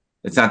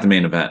 It's not the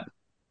main event.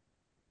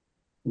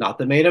 Not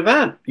the main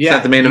event. Yeah. It's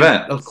not the main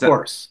event. Of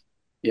course.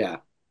 Yeah.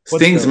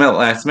 Sting's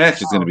last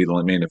match is going to be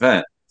the main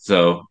event.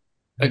 So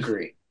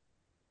agree.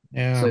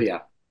 Yeah. So yeah,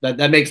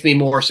 that makes me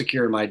more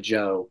secure in my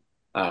Joe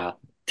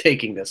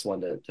taking this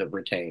one to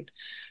retain.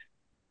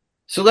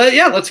 So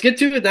let's get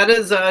to it. That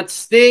is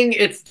Sting,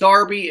 it's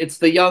Darby, it's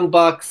the Young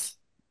Bucks.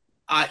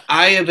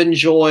 I have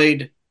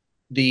enjoyed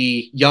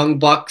the Young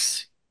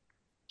Bucks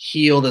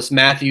heel this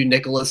Matthew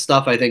Nicholas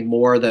stuff, I think,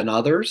 more than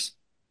others.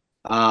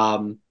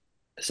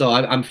 So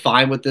I'm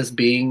fine with this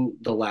being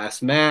the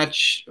last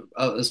match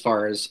as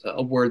far as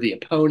a worthy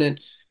opponent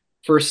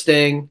for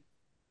Sting.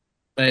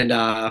 And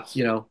I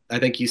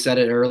think you said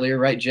it earlier,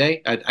 right,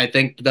 Jay? I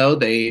think though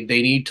they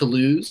need to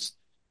lose.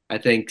 I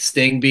think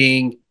Sting,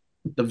 being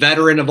the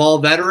veteran of all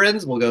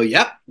veterans, will go,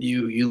 yep,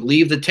 you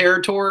leave the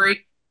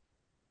territory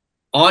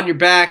on your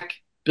back,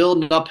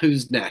 building up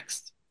who's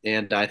next.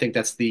 And I think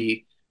that's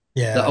the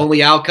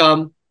only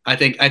outcome. I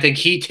think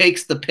he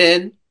takes the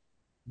pin.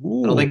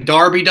 Ooh. I don't think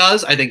Darby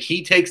does. I think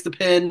he takes the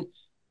pin,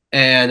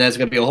 and there's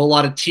going to be a whole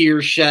lot of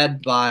tears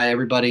shed by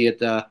everybody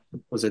at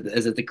is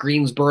it the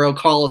Greensboro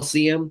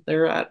Coliseum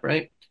they're at,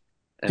 right?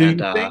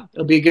 And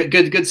it'll be a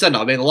good send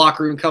off. I mean, the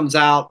locker room comes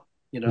out,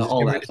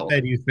 all that.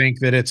 Do you think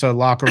that it's a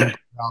locker room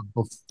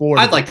before?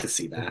 I'd like to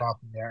see that.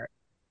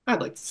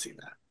 I'd like to see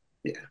that.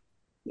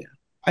 Yeah.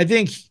 I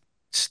think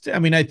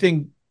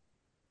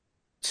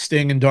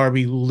Sting and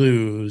Darby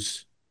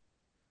lose.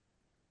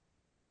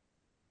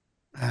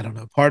 I don't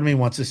know. Part of me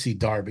wants to see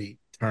Darby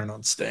turn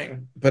on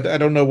Sting, but I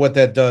don't know what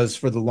that does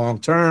for the long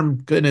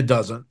term, and it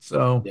doesn't.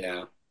 So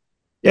yeah,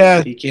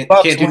 he can't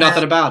do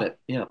nothing about it.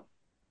 Yeah,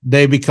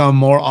 they become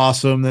more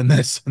awesome than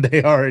this.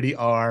 They already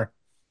are.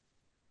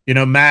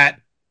 Matt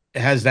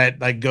has that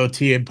like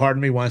goatee, and part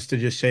of me wants to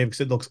just shave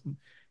because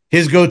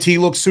his goatee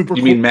looks super.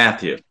 You mean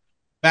Matthew?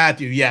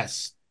 Matthew,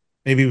 yes.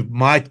 Maybe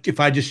if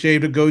I just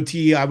shaved a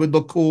goatee, I would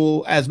look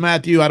cool as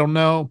Matthew. I don't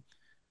know.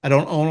 I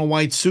don't own a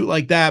white suit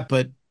like that,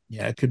 but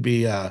yeah, it could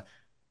be.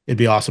 It'd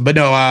be awesome. But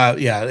no,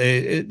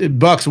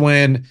 Bucks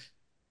win,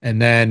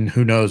 and then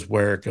who knows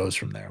where it goes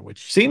from there,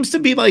 which seems to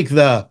be like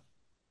the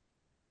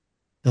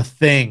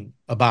thing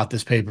about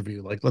this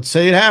pay-per-view. Like, let's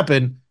say it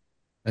happened,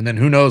 and then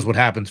who knows what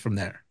happens from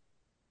there.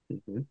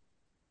 Mm-hmm.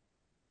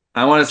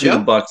 I want to see the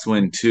Bucks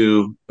win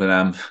too, but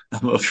I'm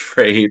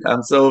afraid.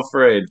 I'm so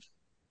afraid.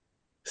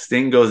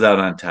 Sting goes out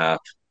on top,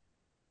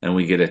 and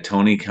we get a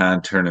Tony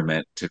Khan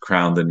tournament to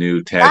crown the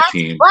new tag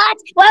team. What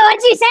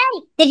did you say?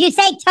 Did you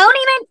say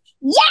tournament?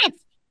 Yes.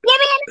 Give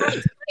me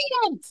another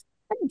tournament.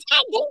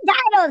 Tag team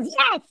titles.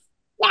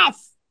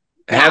 Yes.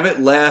 Have it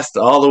last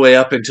all the way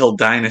up until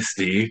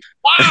Dynasty,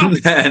 and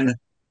then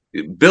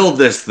build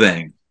this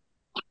thing.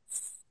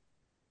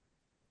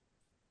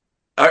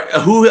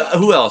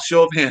 Who else?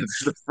 Show of hands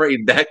is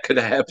afraid that could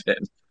happen.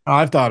 Oh,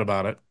 I've thought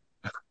about it.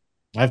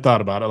 Like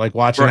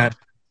watching that.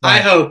 I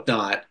hope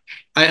not.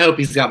 I hope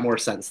he's got more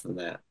sense than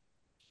that.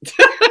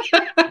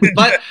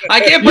 But I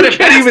can't put it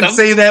past him. You can't even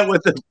say that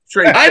with a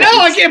straight I know,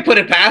 I can't put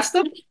it past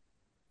him.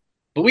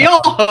 But we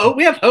all hope.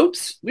 We have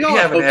hopes. We all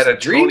haven't have had a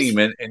dreams.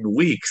 tournament in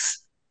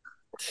weeks.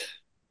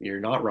 You're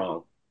not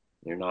wrong.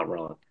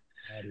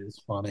 That is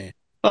funny.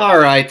 All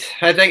right.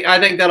 I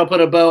think that'll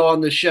put a bow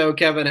on the show.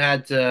 Kevin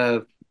had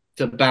to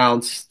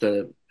bounce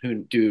to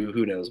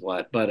who knows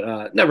what.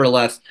 But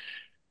nevertheless,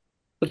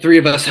 the three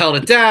of us held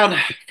it down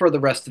for the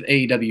rest of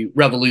AEW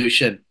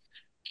Revolution.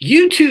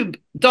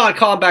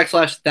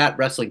 YouTube.com/That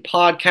Wrestling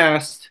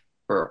Podcast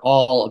for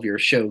all of your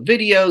show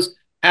videos,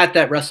 at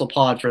That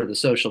WrestlePod for the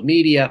social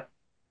media,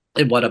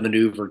 and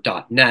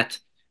whatamaneuver.net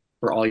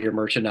for all your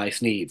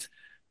merchandise needs.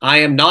 I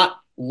am not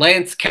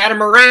Lance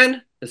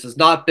Catamaran. This has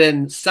not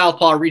been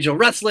Southpaw Regional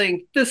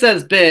Wrestling. This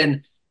has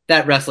been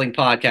That Wrestling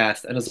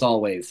Podcast. And as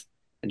always,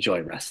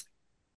 enjoy wrestling.